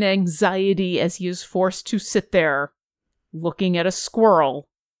vibrating in anxiety as he is forced to sit there looking at a squirrel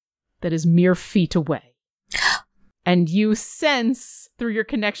that is mere feet away. And you sense, through your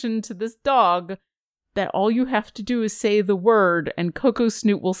connection to this dog, that all you have to do is say the word and Coco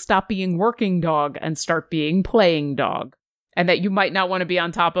Snoot will stop being working dog and start being playing dog. And that you might not want to be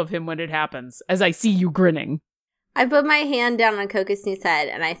on top of him when it happens, as I see you grinning. I put my hand down on Coco Snoot's head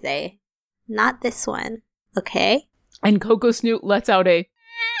and I say, not this one, okay? And Coco Snoot lets out a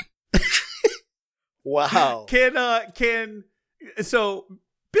Wow. So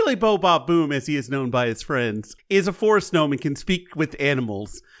Billy Bo Bob Boom, as he is known by his friends, is a forest gnome and can speak with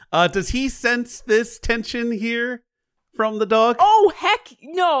animals. Does he sense this tension here from the dog? Oh, heck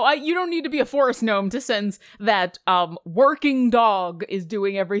no. You don't need to be a forest gnome to sense that working dog is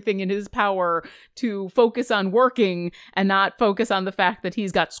doing everything in his power to focus on working and not focus on the fact that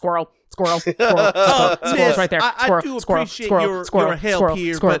he's got squirrels right there. I do appreciate your help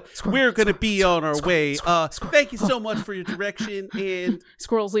here, but we're going to be on our way. Thank you so much for your direction. And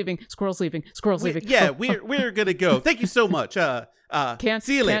Squirrel's leaving. Yeah, we're going to go. Thank you so much.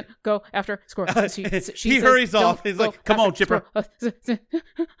 Can't go after squirrel. He hurries off. He's like, "Come on, Chipper."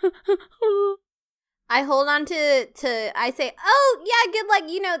 I hold on to I say, "Oh, yeah, good luck.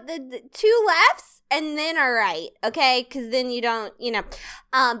 The two lefts and then a right, okay? Because then you don't,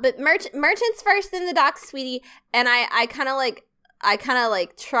 But merchants first, then the docks, sweetie." And I kind of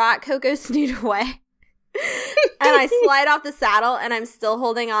like trot Coco Snoot away. And I slide off the saddle, and I'm still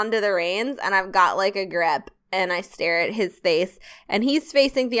holding on to the reins, and I've got like a grip. And I stare at his face, and he's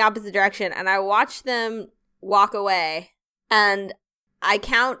facing the opposite direction, and I watch them walk away, and I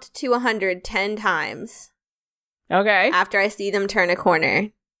count to 100 10 times. Okay. After I see them turn a corner.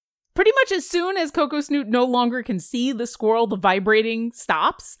 Pretty much as soon as Coco Snoot no longer can see the squirrel, the vibrating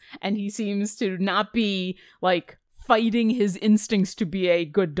stops, and he seems to not be, like, fighting his instincts to be a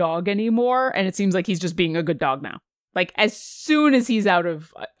good dog anymore, and it seems like he's just being a good dog now. Like, as soon as he's out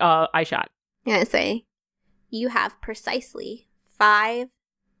of eyeshot. Yeah, I say, you have precisely 5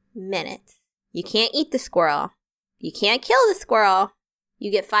 minutes. You can't eat the squirrel. You can't kill the squirrel. You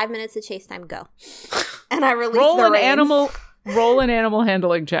get 5 minutes of chase time. Go. And I release the reins. Roll an animal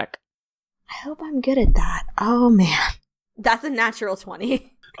handling check. I hope I'm good at that. Oh, man. That's a natural 20.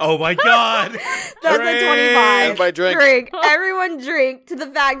 Oh, my God. That's a 25. Everybody drink. Everyone drink to the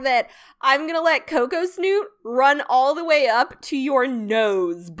fact that I'm going to let Coco Snoot run all the way up to your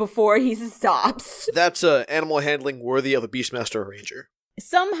nose before he stops. That's animal handling worthy of a Beastmaster Ranger.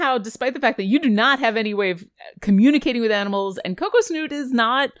 Somehow, despite the fact that you do not have any way of communicating with animals, and Coco Snoot is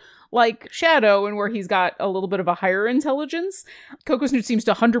not like Shadow, and where he's got a little bit of a higher intelligence, Coco Snoot seems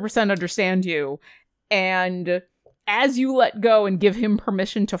to 100% understand you. And as you let go and give him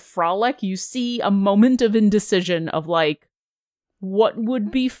permission to frolic, you see a moment of indecision of like, what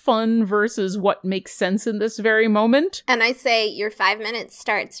would be fun versus what makes sense in this very moment. And I say, your 5 minutes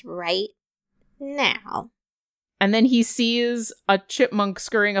starts right now. And then he sees a chipmunk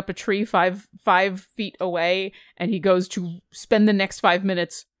scurrying up a tree five feet away, and he goes to spend the next 5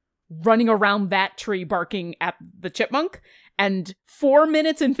 minutes running around that tree barking at the chipmunk. And 4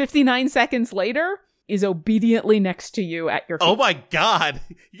 minutes and 59 seconds later is obediently next to you at your feet. Oh my God.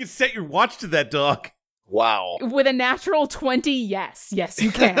 You can set your watch to that dog. Wow. With a natural 20, yes,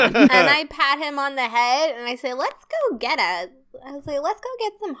 you can. And I pat him on the head and I say, let's go get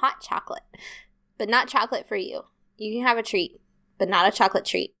some hot chocolate. But not chocolate for you. You can have a treat, but not a chocolate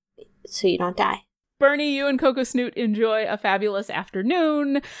treat, so you don't die. Bernie, you and Coco Snoot enjoy a fabulous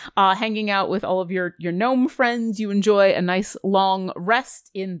afternoon, hanging out with all of your gnome friends. You enjoy a nice long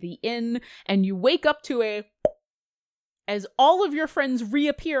rest in the inn, and you wake up to as all of your friends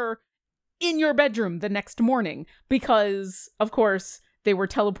reappear in your bedroom the next morning, because, of course, they were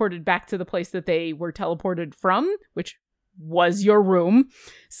teleported back to the place that they were teleported from, which was your room.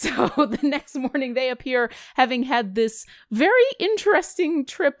 So the next morning they appear, having had this very interesting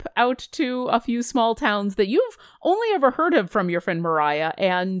trip out to a few small towns that you've only ever heard of from your friend Mariah.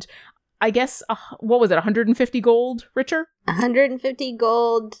 And I guess, what was it, 150 gold, Richer? 150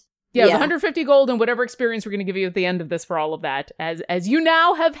 gold. Yeah, it was 150 gold and whatever experience we're going to give you at the end of this for all of that. As you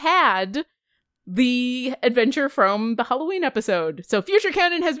now have had the adventure from the Halloween episode. So future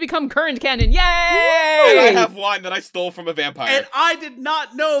canon has become current canon. Yay! And I have one that I stole from a vampire. And I did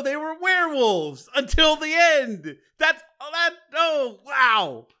not know they were werewolves until the end.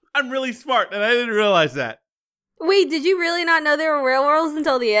 Wow. I'm really smart and I didn't realize that. Wait, did you really not know there were werewolves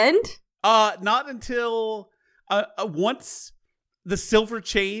until the end? Not until once the silver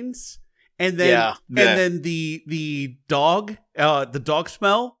chains and then the dog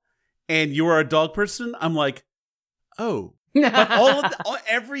smell. And you are a dog person, I'm like, oh. But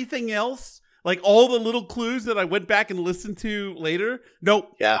everything else, like all the little clues that I went back and listened to later,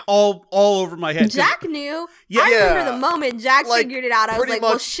 nope. Yeah. All over my head. Jack knew. Yeah. I remember the moment Jack figured it out. I was like,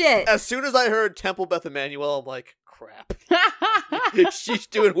 well, shit. As soon as I heard Temple Beth Emmanuel, I'm like, crap. She's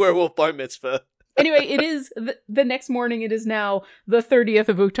doing werewolf bar mitzvah. Anyway, it is the next morning. It is now the 30th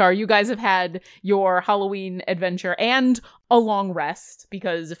of Uktar. You guys have had your Halloween adventure and a long rest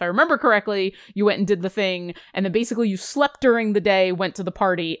because if I remember correctly, you went and did the thing and then basically you slept during the day, went to the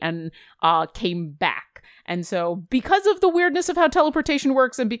party and came back. And so because of the weirdness of how teleportation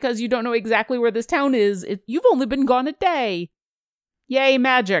works and because you don't know exactly where this town is, you've only been gone a day. Yay,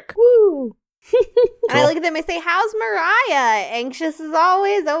 magic. Woo! And I look at them and say, how's Mariah? Anxious as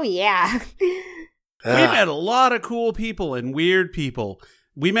always? Oh, yeah. We met a lot of cool people and weird people.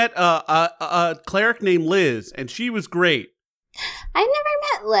 We met a cleric named Liz, and she was great. I've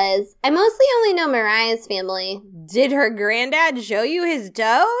never met Liz. I mostly only know Mariah's family. Did her granddad show you his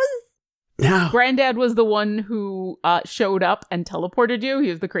toes? No. Granddad was the one who showed up and teleported you. He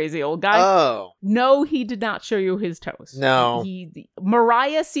was the crazy old guy. Oh. No, he did not show you his toes. No.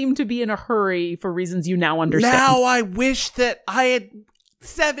 Mariah seemed to be in a hurry for reasons you now understand. Now I wish that I had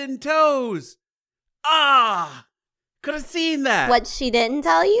 7 toes. Could have seen that. What she didn't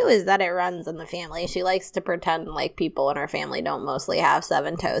tell you is that it runs in the family. She likes to pretend like people in her family don't mostly have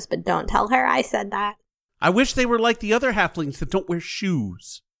 7 toes, but don't tell her I said that. I wish they were like the other halflings that don't wear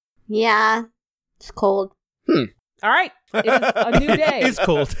shoes. Yeah, it's cold. All right, it's a new day. It's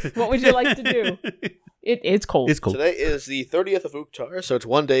cold. What would you like to do? It's cold. It's cold. Today is the 30th of Uktar, so it's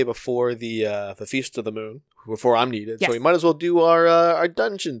one day before the Feast of the Moon, before I'm needed. Yes. So we might as well do our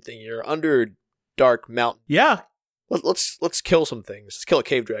dungeon thing here, Underdark Mountain. Yeah. Let's kill some things. Let's kill a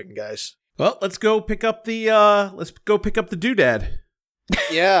cave dragon, guys. Well, let's go pick up the doodad.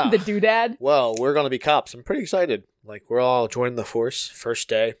 Yeah. The doodad. Well, we're gonna be cops. I'm pretty excited. Like, we're all joining the force. First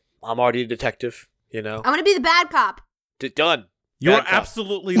day. I'm already a detective, you know. I'm gonna be the bad cop. Done. You're Bad cop.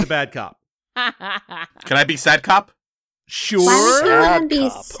 absolutely the bad cop. Can I be sad cop? Sure. Why would you want to Sad be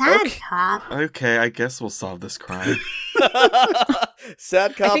cop. sad Okay. cop? Okay, I guess we'll solve this crime.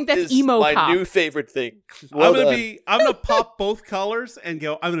 Sad cop think that's is emo my cop. new favorite thing. Well I'm gonna pop both colors and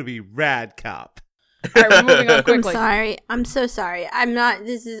go, I'm gonna be rad cop. All right, we're moving on I'm quickly. sorry. I'm so sorry.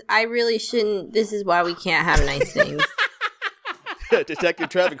 I really shouldn't. This is why we can't have nice things. Detective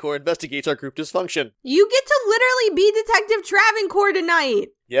Travancore investigates our group dysfunction. You get to literally be Detective Travancore tonight.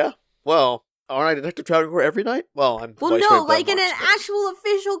 Yeah? Well, aren't I Detective Travancore every night? Well, I'm Well, Viceroy no, of like in Denmark, an so- actual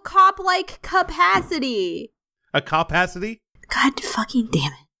official cop-like capacity. A copacity? God fucking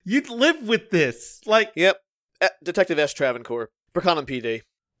damn it. You'd live with this. Like, Yep. Detective S. Travancore. Preconin PD.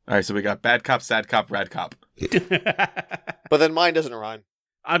 All right, so we got bad cop, sad cop, rad cop. But then mine doesn't rhyme.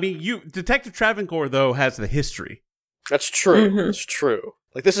 I mean, Detective Travancore, though, has the history. That's true. Mhm. That's true.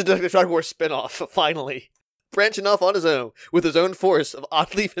 Like, this is Detective Travancore's spinoff, finally. Branching off on his own, with his own force of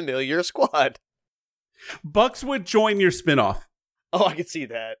oddly familiar squad. Bucks would join your spinoff. Oh, I can see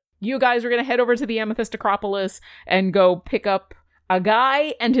that. You guys are going to head over to the Amethyst Acropolis and go pick up a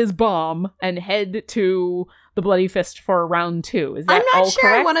guy and his bomb and head to the Bloody Fist for round 2. Is that I'm not all sure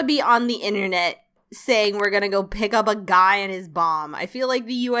correct? I want to be on the internet saying we're gonna go pick up a guy and his bomb. I feel like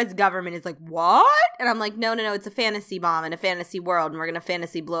the US government is like, what? And I'm like, no, it's a fantasy bomb in a fantasy world, and we're gonna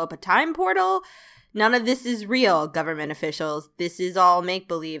fantasy blow up a time portal. None of this is real, government officials. This is all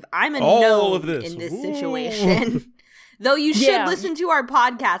make-believe. I'm a All gnome of this. in this Ooh. situation. Though you should Yeah. listen to our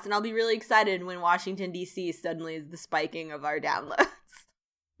podcast, and I'll be really excited when Washington, D.C. suddenly is the spiking of our downloads.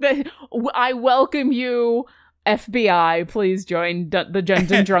 I welcome you, FBI. Please join the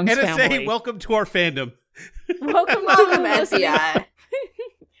Dungeon Drunks NSA, family. welcome to our fandom. Welcome, Welcome, listening. FBI.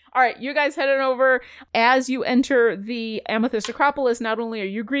 All right, you guys head on over. As you enter the Amethyst Acropolis, not only are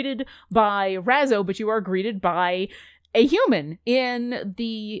you greeted by Razzo, but you are greeted by a human in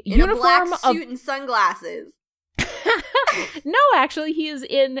the In uniform a black of suit and sunglasses. No, actually, he is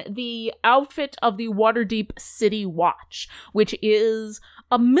in the outfit of the Waterdeep City Watch, which is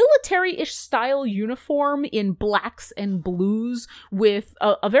a military-ish style uniform in blacks and blues with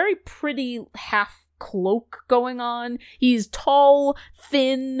a very pretty half cloak going on. He's tall,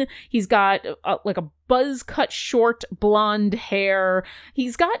 thin. He's got like a buzz cut short blonde hair.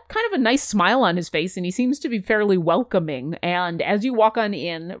 He's got kind of a nice smile on his face, and he seems to be fairly welcoming. And as you walk on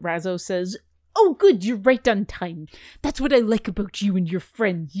in, Razzo says, "Oh, good, you're right on time. That's what I like about you and your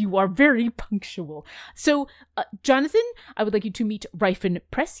friends. You are very punctual. So, Jonathan, I would like you to meet Ryfin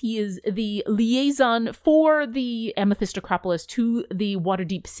Press. He is the liaison for the Amethyst Acropolis to the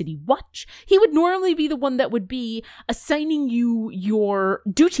Waterdeep City Watch. He would normally be the one that would be assigning you your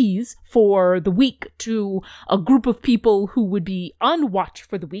duties for the week to a group of people who would be on watch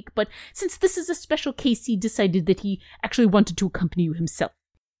for the week, but since this is a special case, he decided that he actually wanted to accompany you himself."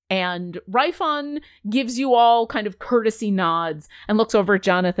 And Ryfon gives you all kind of courtesy nods and looks over at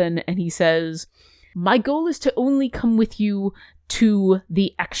Jonathan and he says, "My goal is to only come with you to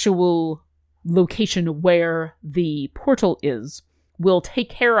the actual location where the portal is. We'll take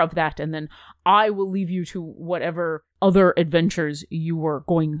care of that, and then I will leave you to whatever other adventures you were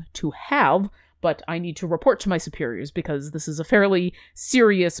going to have. But I need to report to my superiors because this is a fairly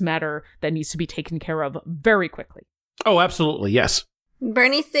serious matter that needs to be taken care of very quickly. Oh, absolutely, yes.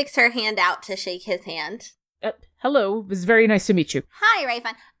 Bernie sticks her hand out to shake his hand. Hello, it was very nice to meet you. Hi,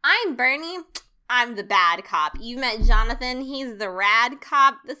 Rayfun. I'm Bernie. I'm the bad cop. You met Jonathan. He's the rad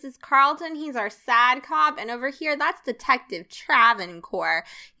cop. This is Carlton. He's our sad cop. And over here, that's Detective Travancore.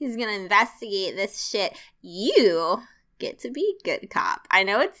 He's gonna investigate this shit. You get to be good cop. I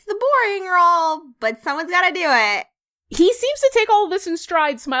know it's the boring role, but someone's gotta do it. He seems to take all of this in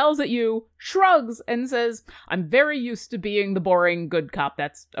stride, smiles at you, shrugs, and says, I'm very used to being the boring good cop.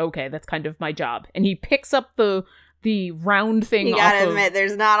 That's okay. That's kind of my job. And he picks up the round thing. You gotta admit,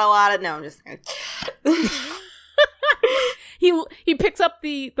 there's not a lot of... No, I'm just... He picks up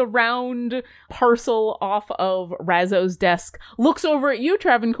the round parcel off of Razzo's desk, looks over at you,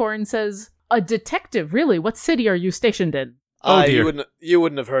 Travancore, and says, a detective, really? What city are you stationed in? Oh, dear. You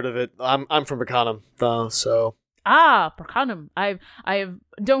wouldn't have heard of it. I'm from Braccanum, though, so... Ah, Braccanum. I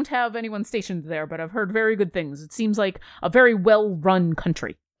don't have anyone stationed there, but I've heard very good things. It seems like a very well-run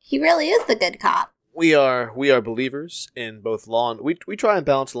country. He really is the good cop. We are believers in both law and... We try and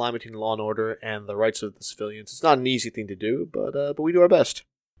balance the line between law and order and the rights of the civilians. It's not an easy thing to do, but we do our best.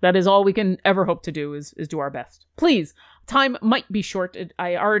 That is all we can ever hope to do, is do our best. Please, time might be short.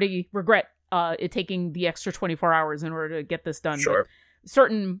 I already regret it taking the extra 24 hours in order to get this done. Sure.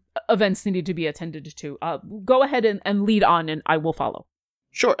 Certain events needed to be attended to. Go ahead and lead on, and I will follow.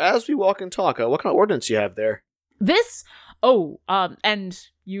 Sure. As we walk and talk, what kind of ordinance do you have there? This, and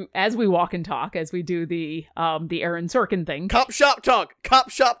you, as we walk and talk, as we do the Aaron Sorkin thing. Cop shop talk. Cop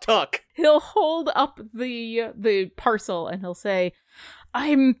shop talk. He'll hold up the parcel and he'll say,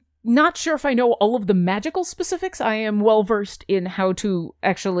 I'm not sure if I know all of the magical specifics. I am well versed in how to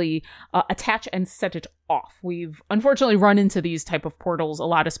actually attach and set it off. We've unfortunately run into these type of portals a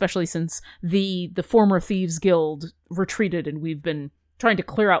lot, especially since the former Thieves Guild retreated, and we've been trying to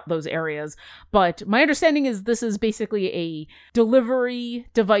clear out those areas. But my understanding is this is basically a delivery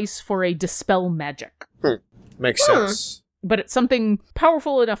device for a dispel magic. Makes sense. But it's something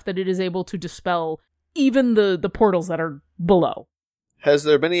powerful enough that it is able to dispel even the portals that are below. Has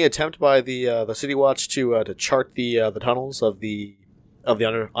there been any attempt by the City Watch to chart the tunnels of the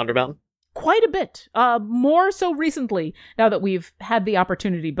Undermountain? Quite a bit. More so recently, now that we've had the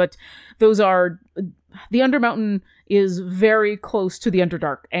opportunity. But those are... The Undermountain is very close to the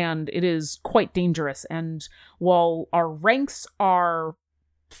Underdark, and it is quite dangerous. And while our ranks are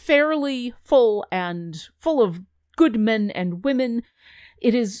fairly full and full of good men and women,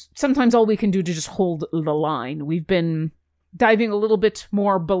 it is sometimes all we can do to just hold the line. We've been diving a little bit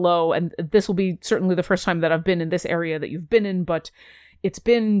more below, and this will be certainly the first time that I've been in this area that you've been in, but it's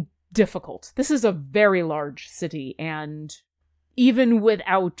been difficult. This is a very large city, and even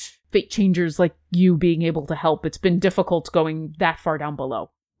without fate changers like you being able to help, it's been difficult going that far down below.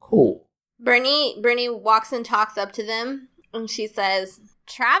 Cool. Bernie walks and talks up to them, and she says,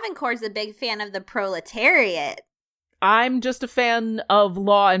 Travancore's a big fan of the proletariat. I'm just a fan of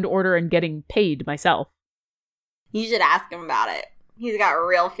law and order and getting paid myself. You should ask him about it. He's got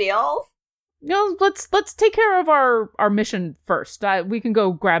real feels. No, let's take care of our mission first. We can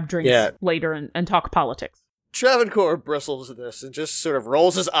go grab drinks later and talk politics. Travancore bristles at this and just sort of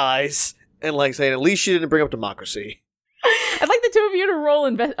rolls his eyes and saying, at least you didn't bring up democracy. I'd like the two of you to roll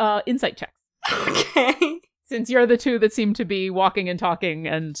insight checks. Okay. Since you're the two that seem to be walking and talking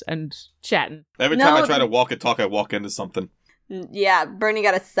and chatting. Every time I try to walk and talk, I walk into something. Yeah, Bernie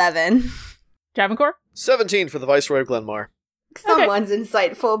got a 7. Travancore? 17 for the Viceroy of Glenmar. Someone's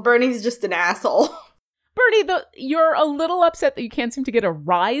insightful. Bernie's just an asshole. Bernie, you're a little upset that you can't seem to get a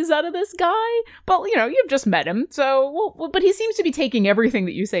rise out of this guy, but, you've just met him, so, but he seems to be taking everything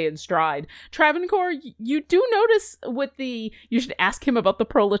that you say in stride. Travancore, you do notice you should ask him about the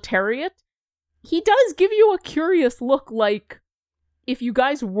proletariat. He does give you a curious look, like, if you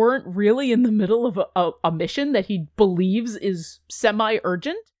guys weren't really in the middle of a mission that he believes is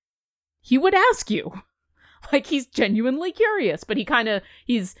semi-urgent, he would ask you. Like, he's genuinely curious, but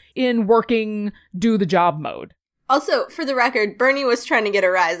he's in working, do the job mode. Also, for the record, Bernie was trying to get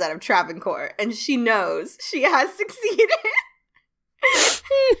a rise out of Travancore, and she knows she has succeeded.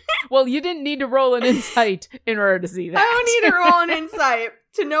 Well, you didn't need to roll an insight in order to see that. I don't need to roll an insight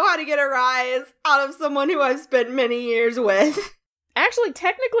to know how to get a rise out of someone who I've spent many years with. Actually,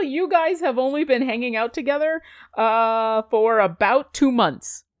 technically, you guys have only been hanging out together for about 2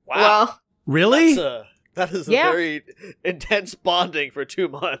 months. Wow. Well, really? That is a Yeah. very intense bonding for 2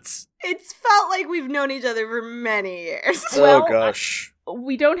 months. It's felt like we've known each other for many years. Well, oh gosh.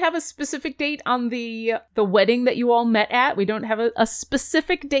 We don't have a specific date on the wedding that you all met at. We don't have a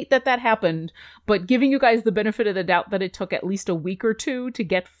specific date that happened, but giving you guys the benefit of the doubt that it took at least a week or two to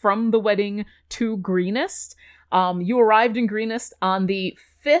get from the wedding to Greenest. You arrived in Greenest on the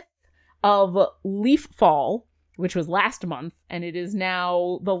 5th of Leaf Fall, which was last month, and it is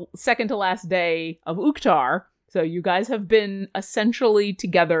now the second to last day of Uktar. So you guys have been essentially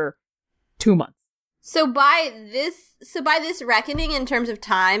together 2 months. So by this reckoning in terms of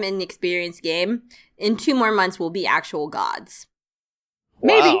time and experience game, in 2 more months we'll be actual gods.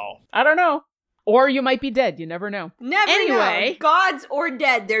 Maybe. Wow. I don't know. Or you might be dead. You never know. Never Anyway. know. Gods or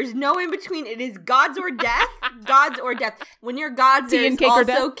dead. There's no in between. It is gods or death. Gods or death. When you're gods, Tea there's and cake or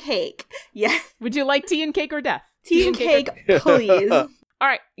also death? cake. Yeah. Would you like tea and cake or death? Tea and cake, please. All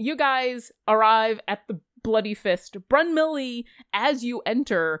right. You guys arrive at the Bloody Fist. Brun Millie, as you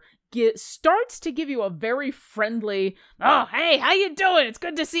enter, starts to give you a very friendly, "Oh, hey, how you doing? It's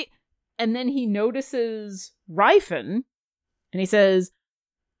good to see." And then he notices Ryfin, and he says,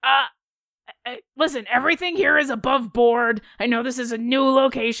 listen, everything here is above board. I know this is a new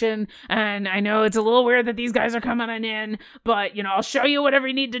location, and I know it's a little weird that these guys are coming in, but, I'll show you whatever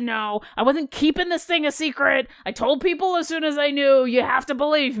you need to know. I wasn't keeping this thing a secret. I told people as soon as I knew. You have to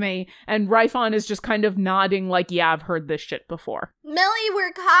believe me. And Ryfon is just kind of nodding like, yeah, I've heard this shit before. Millie,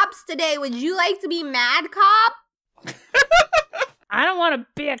 we're cops today. Would you like to be Mad Cop? I don't want to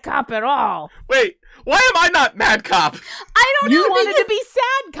be a cop at all. Wait, why am I not Mad Cop? I don't know. You wanted because to be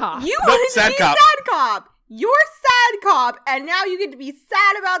sad cop. You Nope, wanted to sad be cop. Sad Cop. You're Sad Cop, and now you get to be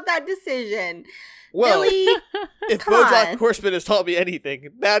sad about that decision. Well, Millie, if come BoJack on. Horseman has taught me anything,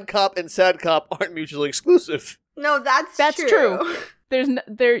 Mad Cop and Sad Cop aren't mutually exclusive. No, that's true.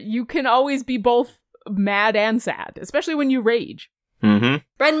 You can always be both mad and sad, especially when you rage. Mm-hmm.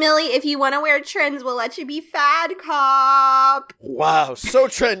 Brun Millie, if you want to wear trends, we'll let you be Fad Cop. Wow, so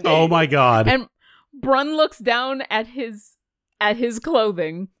trendy. Oh my god. And Brun looks down at his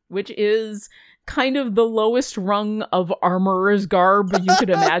clothing, which is kind of the lowest rung of armorer's garb you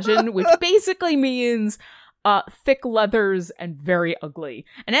could imagine, which basically means thick leathers and very ugly.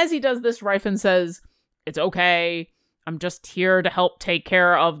 And as he does this, Ryfin says, "It's okay. I'm just here to help take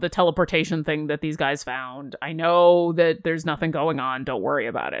care of the teleportation thing that these guys found. I know that there's nothing going on. Don't worry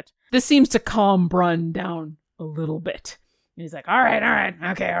about it." This seems to calm Brun down a little bit. And he's like, all right,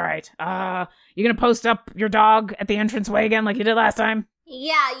 okay, all right. You gonna post up your dog at the entranceway again like you did last time?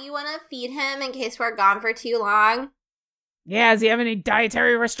 Yeah, you want to feed him in case we're gone for too long? Yeah, does he have any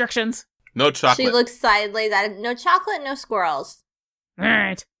dietary restrictions? No chocolate. She looks sideways at him. No chocolate, no squirrels. All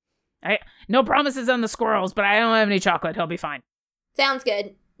right. No promises on the squirrels, but I don't have any chocolate. He'll be fine. Sounds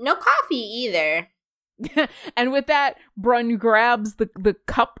good. No coffee either. And with that, Brun grabs the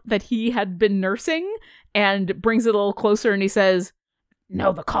cup that he had been nursing and brings it a little closer, and he says,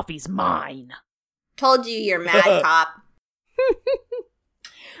 "No, the coffee's mine." Told you you're Mad Cop.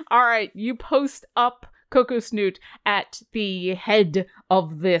 All right, you post up Coco Snoot at the head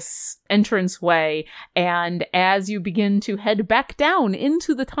of this entranceway, and as you begin to head back down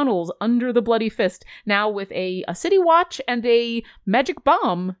into the tunnels under the Bloody Fist, now with a city watch and a magic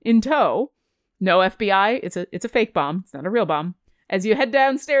bomb in tow. No FBI, it's a fake bomb, it's not a real bomb. As you head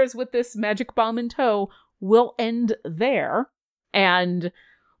downstairs with this magic bomb in tow, we'll end there, and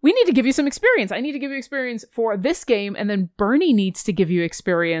we need to give you some experience. I need to give you experience for this game, and then Bernie needs to give you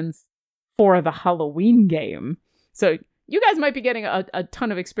experience for the Halloween game. So you guys might be getting a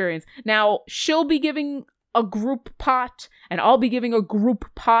ton of experience. Now, she'll be giving a group pot, and I'll be giving a group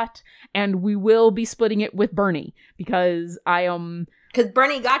pot, and we will be splitting it with Bernie, because Because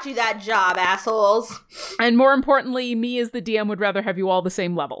Bernie got you that job, assholes. and more importantly, me as the DM would rather have you all the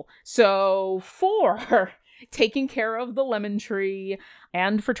same level. So for taking care of the lemon tree,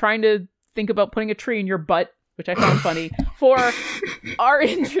 and for trying to think about putting a tree in your butt, which I found funny, for our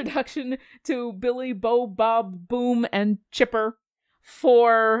introduction to Billy, Bo, Bob, Boom, and Chipper,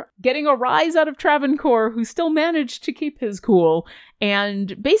 for getting a rise out of Travancore, who still managed to keep his cool,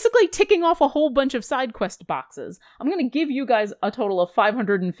 and basically ticking off a whole bunch of side quest boxes. I'm going to give you guys a total of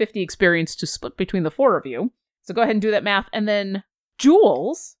 550 experience to split between the four of you. So go ahead and do that math. And then,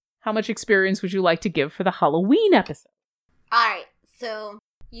 Jules, how much experience would you like to give for the Halloween episode? Alright, so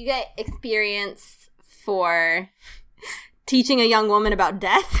you get experience for teaching a young woman about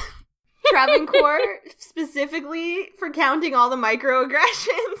death. Travancore, specifically for counting all the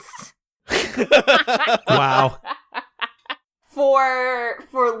microaggressions. Wow. For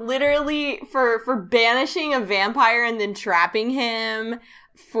banishing a vampire and then trapping him.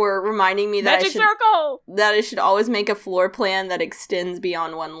 for reminding me that Magic circle! that I should always make a floor plan that extends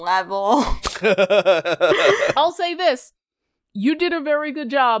beyond one level. I'll say this. You did a very good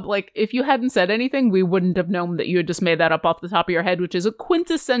job. Like, if you hadn't said anything, we wouldn't have known that you had just made that up off the top of your head, which is a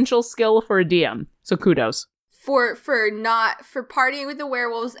quintessential skill for a DM. So kudos. For partying with the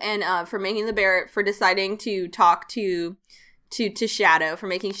werewolves and for making the Barrett, for deciding to talk to Shadow, for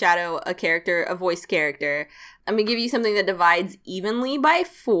making Shadow a voice character. I'm gonna give you something that divides evenly by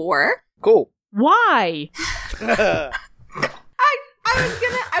 4. Cool. Why?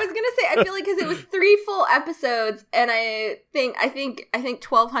 I was gonna say, I feel like because it was 3 full episodes, and I think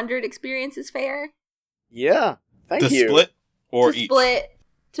 1,200 experience is fair. Yeah. Thank To you. split or to each? split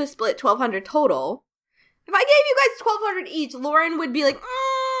 1,200 total. If I gave you guys 1,200 each, Lauren would be like,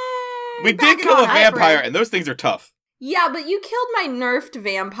 We back did it kill a off, vampire, friend. and those things are tough. Yeah, but you killed my nerfed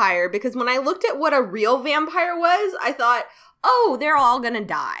vampire, because when I looked at what a real vampire was, I thought, oh, they're all gonna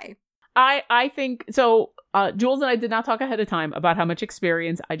die. I think so. Jules and I did not talk ahead of time about how much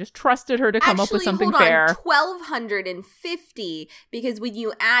experience. I just trusted her to come up with something hold on, fair. 1,250, because when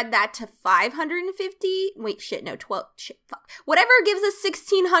you add that to 550, whatever gives us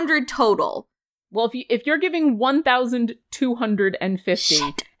 1,600 total. Well, if you're giving 1,250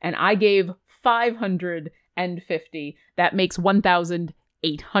 and I gave 550, that makes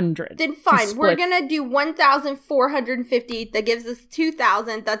 1,800. Then fine, we're gonna do 1,450. That gives us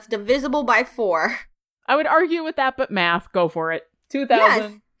 2,000. That's divisible by 4. I would argue with that, but math, go for it. 2,000.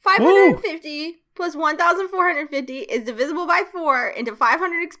 Yes, 550 plus 1,450 is divisible by 4 into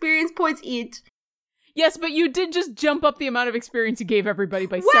 500 experience points each. Yes, but you did just jump up the amount of experience you gave everybody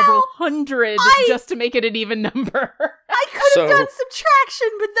by Well, several hundred just to make it an even number. I could have done subtraction,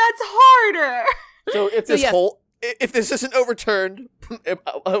 but that's harder. So if So this yes. if this isn't overturned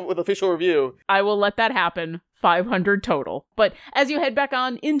with official review, I will let that happen. 500 total. But as you head back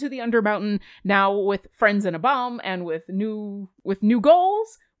on into the Undermountain, now with friends and a bomb and with new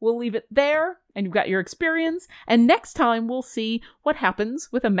goals, we'll leave it there, and you've got your experience. And next time we'll see what happens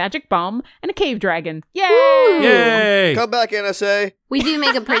with a magic bomb and a cave dragon. Yay! Yay! come back, NSA. We do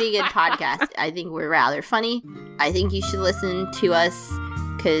make a pretty good podcast. I think we're rather funny. I think you should listen to us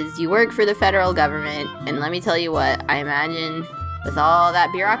because you work for the federal government. And let me tell you what, I imagine with all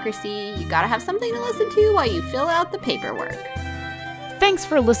that bureaucracy, you gotta have something to listen to while you fill out the paperwork. Thanks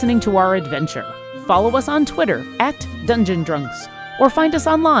for listening to our adventure. Follow us on Twitter @Dungeon Drunks, or find us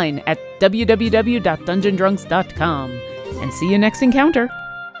online at www.dungeondrunks.com. And see you next encounter.